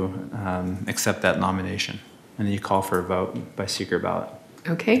to accept that nomination. And then you call for a vote by secret ballot.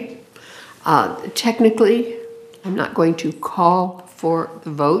 Okay. Technically, I'm not going to call for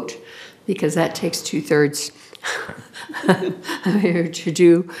the vote because that takes 2/3 here to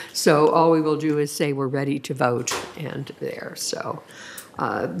do. So all we will do is say we're ready to vote, and there. So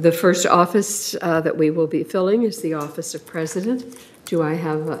the first office that we will be filling is the office of president. Do I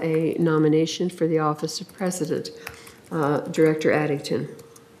have a nomination for the office of president? Director Addington.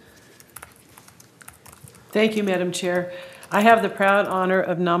 Thank you, Madam Chair. I have the proud honor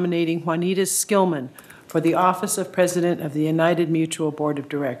of nominating Juanita Skillman for the office of president of the United Mutual Board of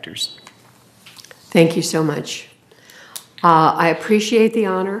Directors. Thank you so much. I appreciate the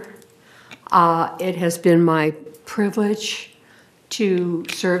honor. It has been my privilege to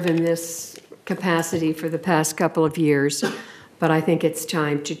serve in this capacity for the past couple of years, but I think it's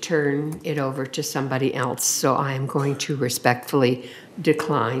time to turn it over to somebody else, so I am going to respectfully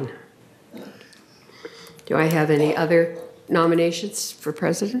decline. Do I have any other nominations for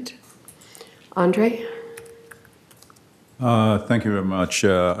president? Andre? Thank you very much.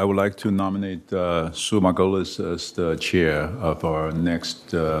 I would like to nominate Sue Margolis as the chair of our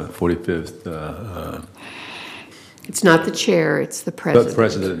next 45th. It's not the chair, it's the president. The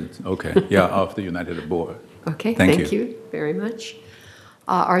president, okay. Yeah, of the United Board. Okay, Thank you very much.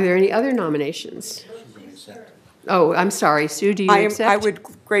 Are there any other nominations? Oh, I'm sorry, Sue, do you accept? I would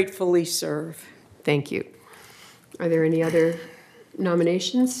gratefully serve. Thank you. Are there any other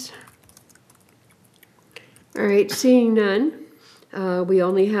nominations? All right, seeing none, we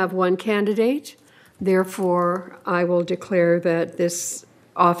only have one candidate. Therefore, I will declare that this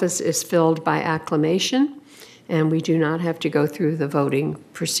office is filled by acclamation, and we do not have to go through the voting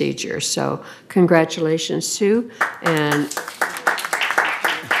procedure. So congratulations, Sue. And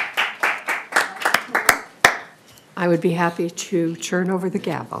I would be happy to turn over the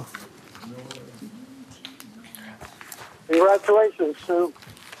gavel. Congratulations, Sue.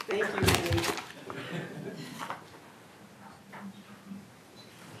 Thank you.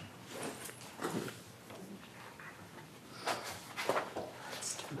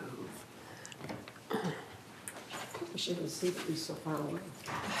 I shouldn't see that he's so far away.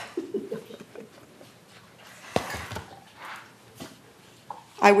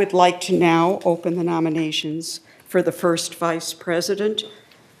 I would like to now open the nominations for the first vice president.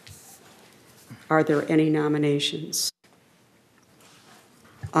 Are there any nominations?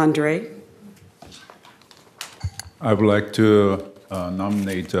 Andre? I would like to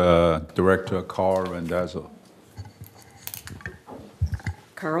nominate Director Carl Randazzo.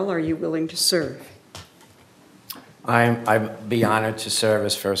 Carl, are you willing to serve? I'd be honored to serve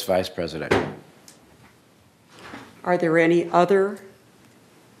as first vice president. Are there any other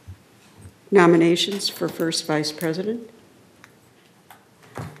nominations for first vice president?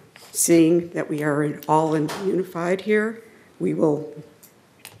 Seeing that we are all unified here, we will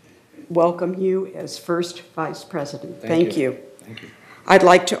welcome you as first vice president. Thank you. Thank you. I'd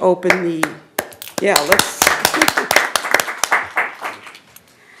like to open the,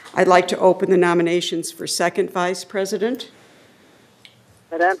 I'd like to open the nominations for second vice president.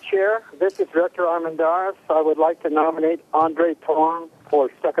 Madam Chair, this is Director Armendariz. I would like to nominate Andre Torn for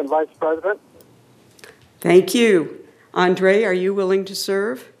second vice president. Thank you. Andre, are you willing to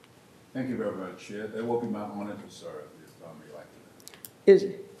serve? Thank you very much. It will be my honor to serve if I'm elected. Is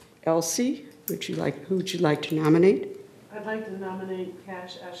Elsie, who would you like to nominate? I'd like to nominate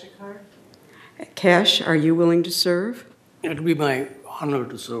Cash Ashikar. Cash, are you willing to serve? It'll be my honor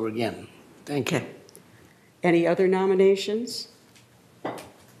to serve again. Thank you. Okay. Any other nominations?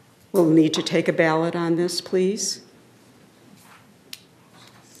 We'll need to take a ballot on this, please.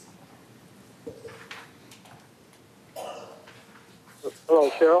 Hello,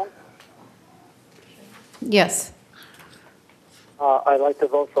 Cheryl. Yes, I'd like to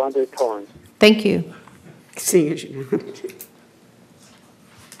vote for Andre Torn. thank you. Seeing as you nominated.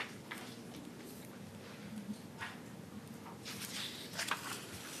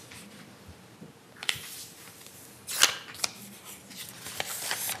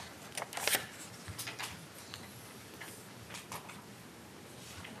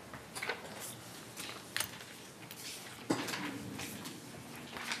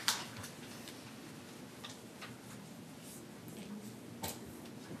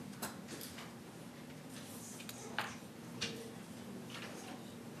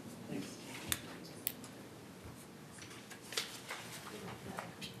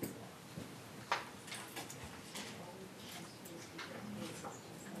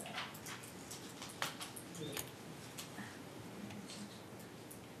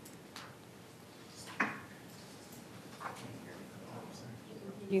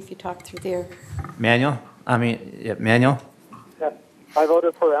 If you talk through there. Manuel? Manuel? Yes, I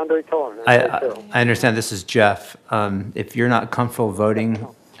voted for Andre Torn. I understand this is Jeff. If you're not comfortable voting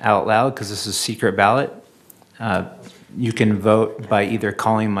out loud, because this is a secret ballot, you can vote by either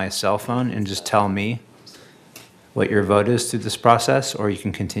calling my cell phone and just tell me what your vote is through this process, or you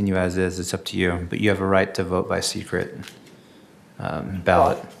can continue as is. It's up to you. But you have a right to vote by secret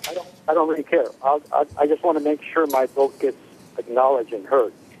ballot. I don't really care. I just want to make sure my vote gets acknowledged and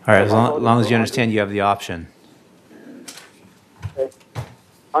heard. All right, as long as you understand you have the option. Okay.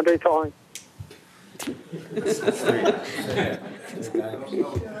 Andre Torn.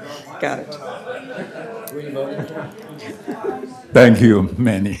 Got it. Thank you,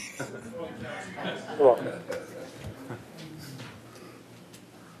 Manny. You're welcome.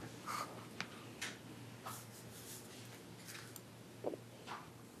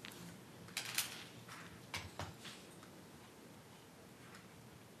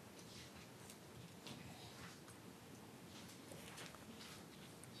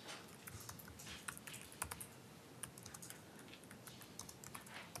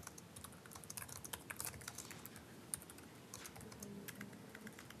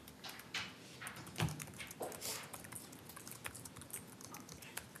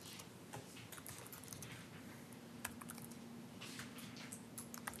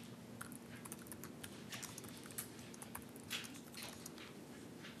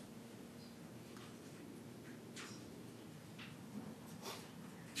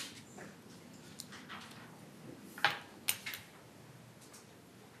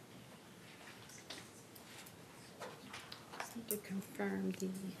 To confirm the,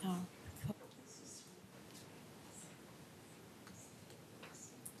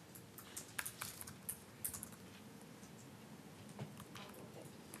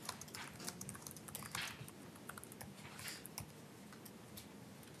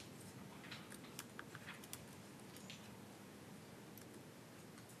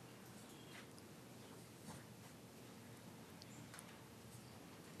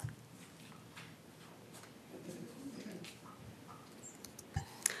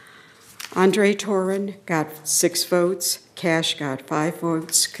 Andre Torin got 6 votes. Cash got 5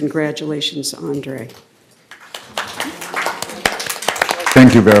 votes. Congratulations, Andre.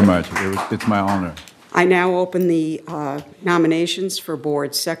 Thank you very much. It's my honor. I now open the nominations for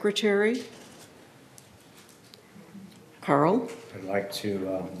board secretary. Carl? I'd like to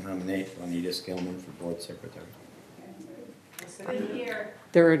nominate Juanita Skillman for board secretary.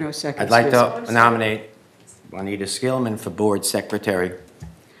 There are no seconds. I'd like to nominate Juanita Skillman for board secretary.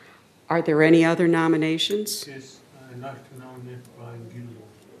 Are there any other nominations? Yes, I'd like to nominate Brian Gilmore.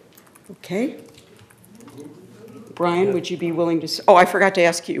 Okay. Brian, would you be willing to, oh, I forgot to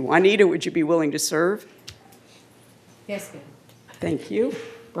ask you. Juanita, would you be willing to serve? Yes, ma'am. Thank you.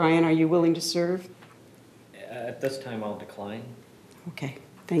 Brian, are you willing to serve? At this time, I'll decline. Okay,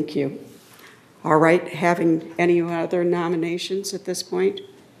 thank you. All right, having any other nominations at this point,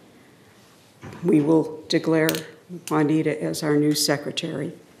 we will declare Juanita as our new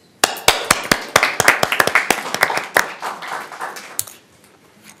secretary.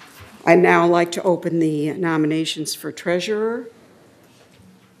 I'd now like to open the nominations for treasurer.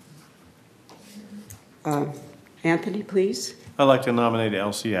 Anthony, please. I'd like to nominate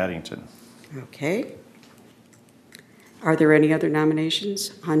Elsie Addington. Okay. Are there any other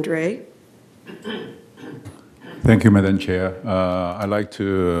nominations? Andre? Thank you, Madam Chair. I'd like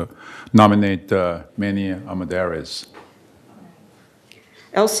to nominate Manny Amadeus.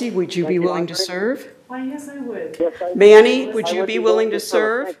 Elsie, would you be willing to serve? Why, yes, I would. Manny, would you be willing to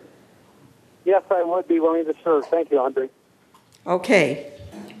serve? Yes, I would be willing to serve. Thank you, Andre. Okay.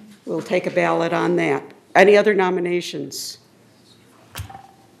 We'll take a ballot on that. Any other nominations?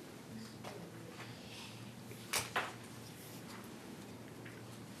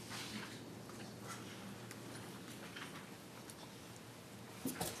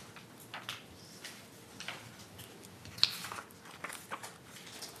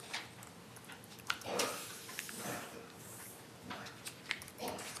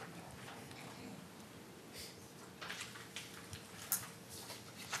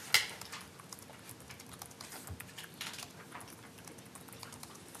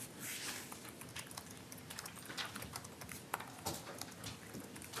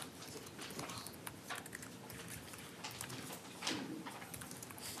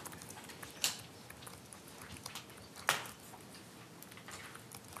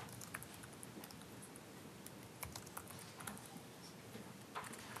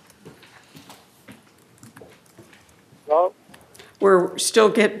 Well, We're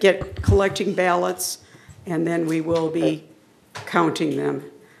still collecting ballots, and then we will be counting them.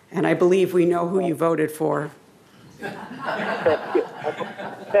 And I believe we know who you voted for. thank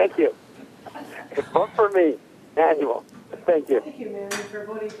you. Vote for me, Manuel. Thank you. Thank you, Manny, for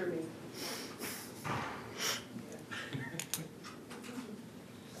voting for me.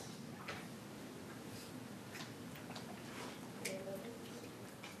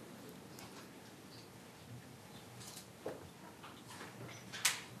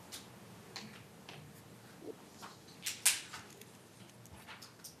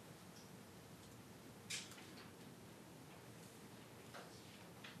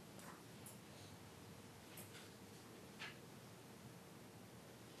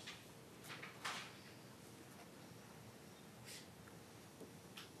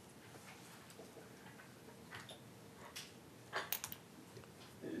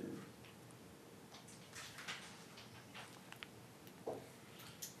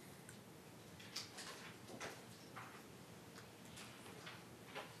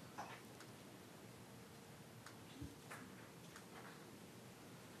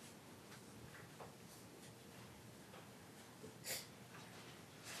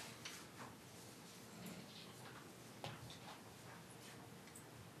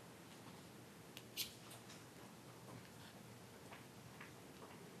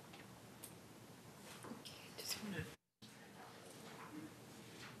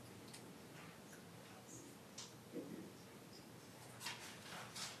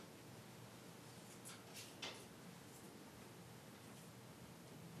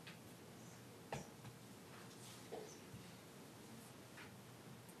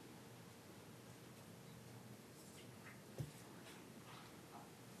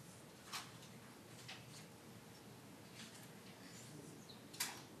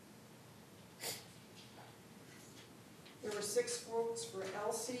 There were 6 votes for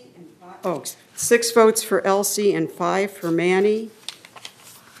Elsie and 5. Oh, 6 votes for Elsie and 5 for Manny.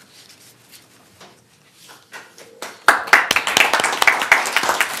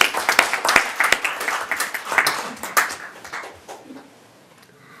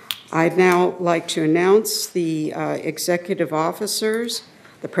 I'd now like to announce the executive officers.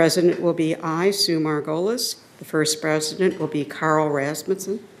 The president will be I, Sue Margolis. The first president will be Carl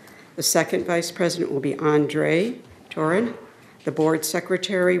Rasmussen. The second vice president will be Andre Torin. The board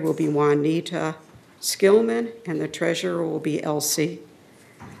secretary will be Juanita Skillman, and the treasurer will be Elsie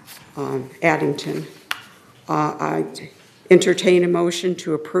Addington. I entertain a motion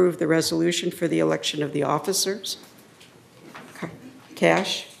to approve the resolution for the election of the officers.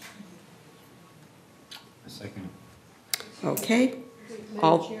 Cash? Second. Okay.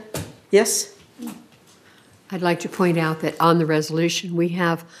 All, yes? I'd like to point out that on the resolution, we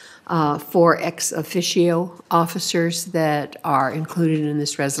have 4 ex officio officers that are included in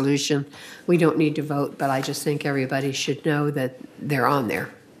this resolution. We don't need to vote, but I just think everybody should know that they're on there.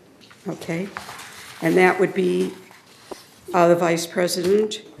 Okay. And that would be the vice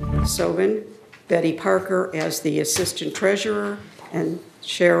president, Sobin, Betty Parker as the assistant treasurer, and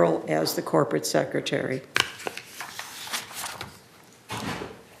Cheryl as the corporate secretary.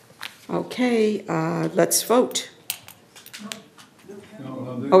 Okay, let's vote.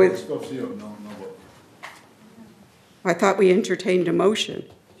 I thought we entertained a motion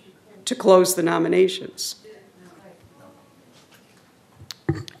to close the nominations.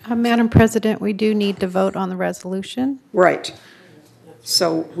 Madam President, we do need to vote on the resolution. Right.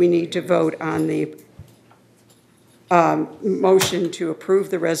 So we need to vote on the motion to approve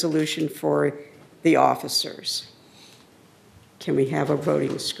the resolution for the officers. Can we have a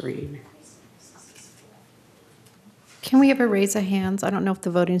voting screen? Can we have a raise of hands? I don't know if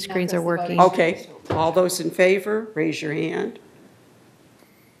the voting screens are working. Okay, all those in favor, raise your hand.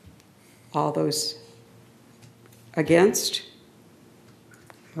 All those against?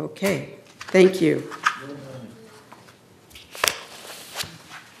 Okay, thank you.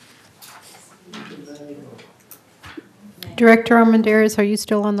 Director Armendariz, are you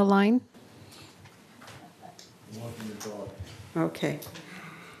still on the line? Okay.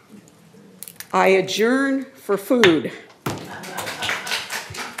 I adjourn for food.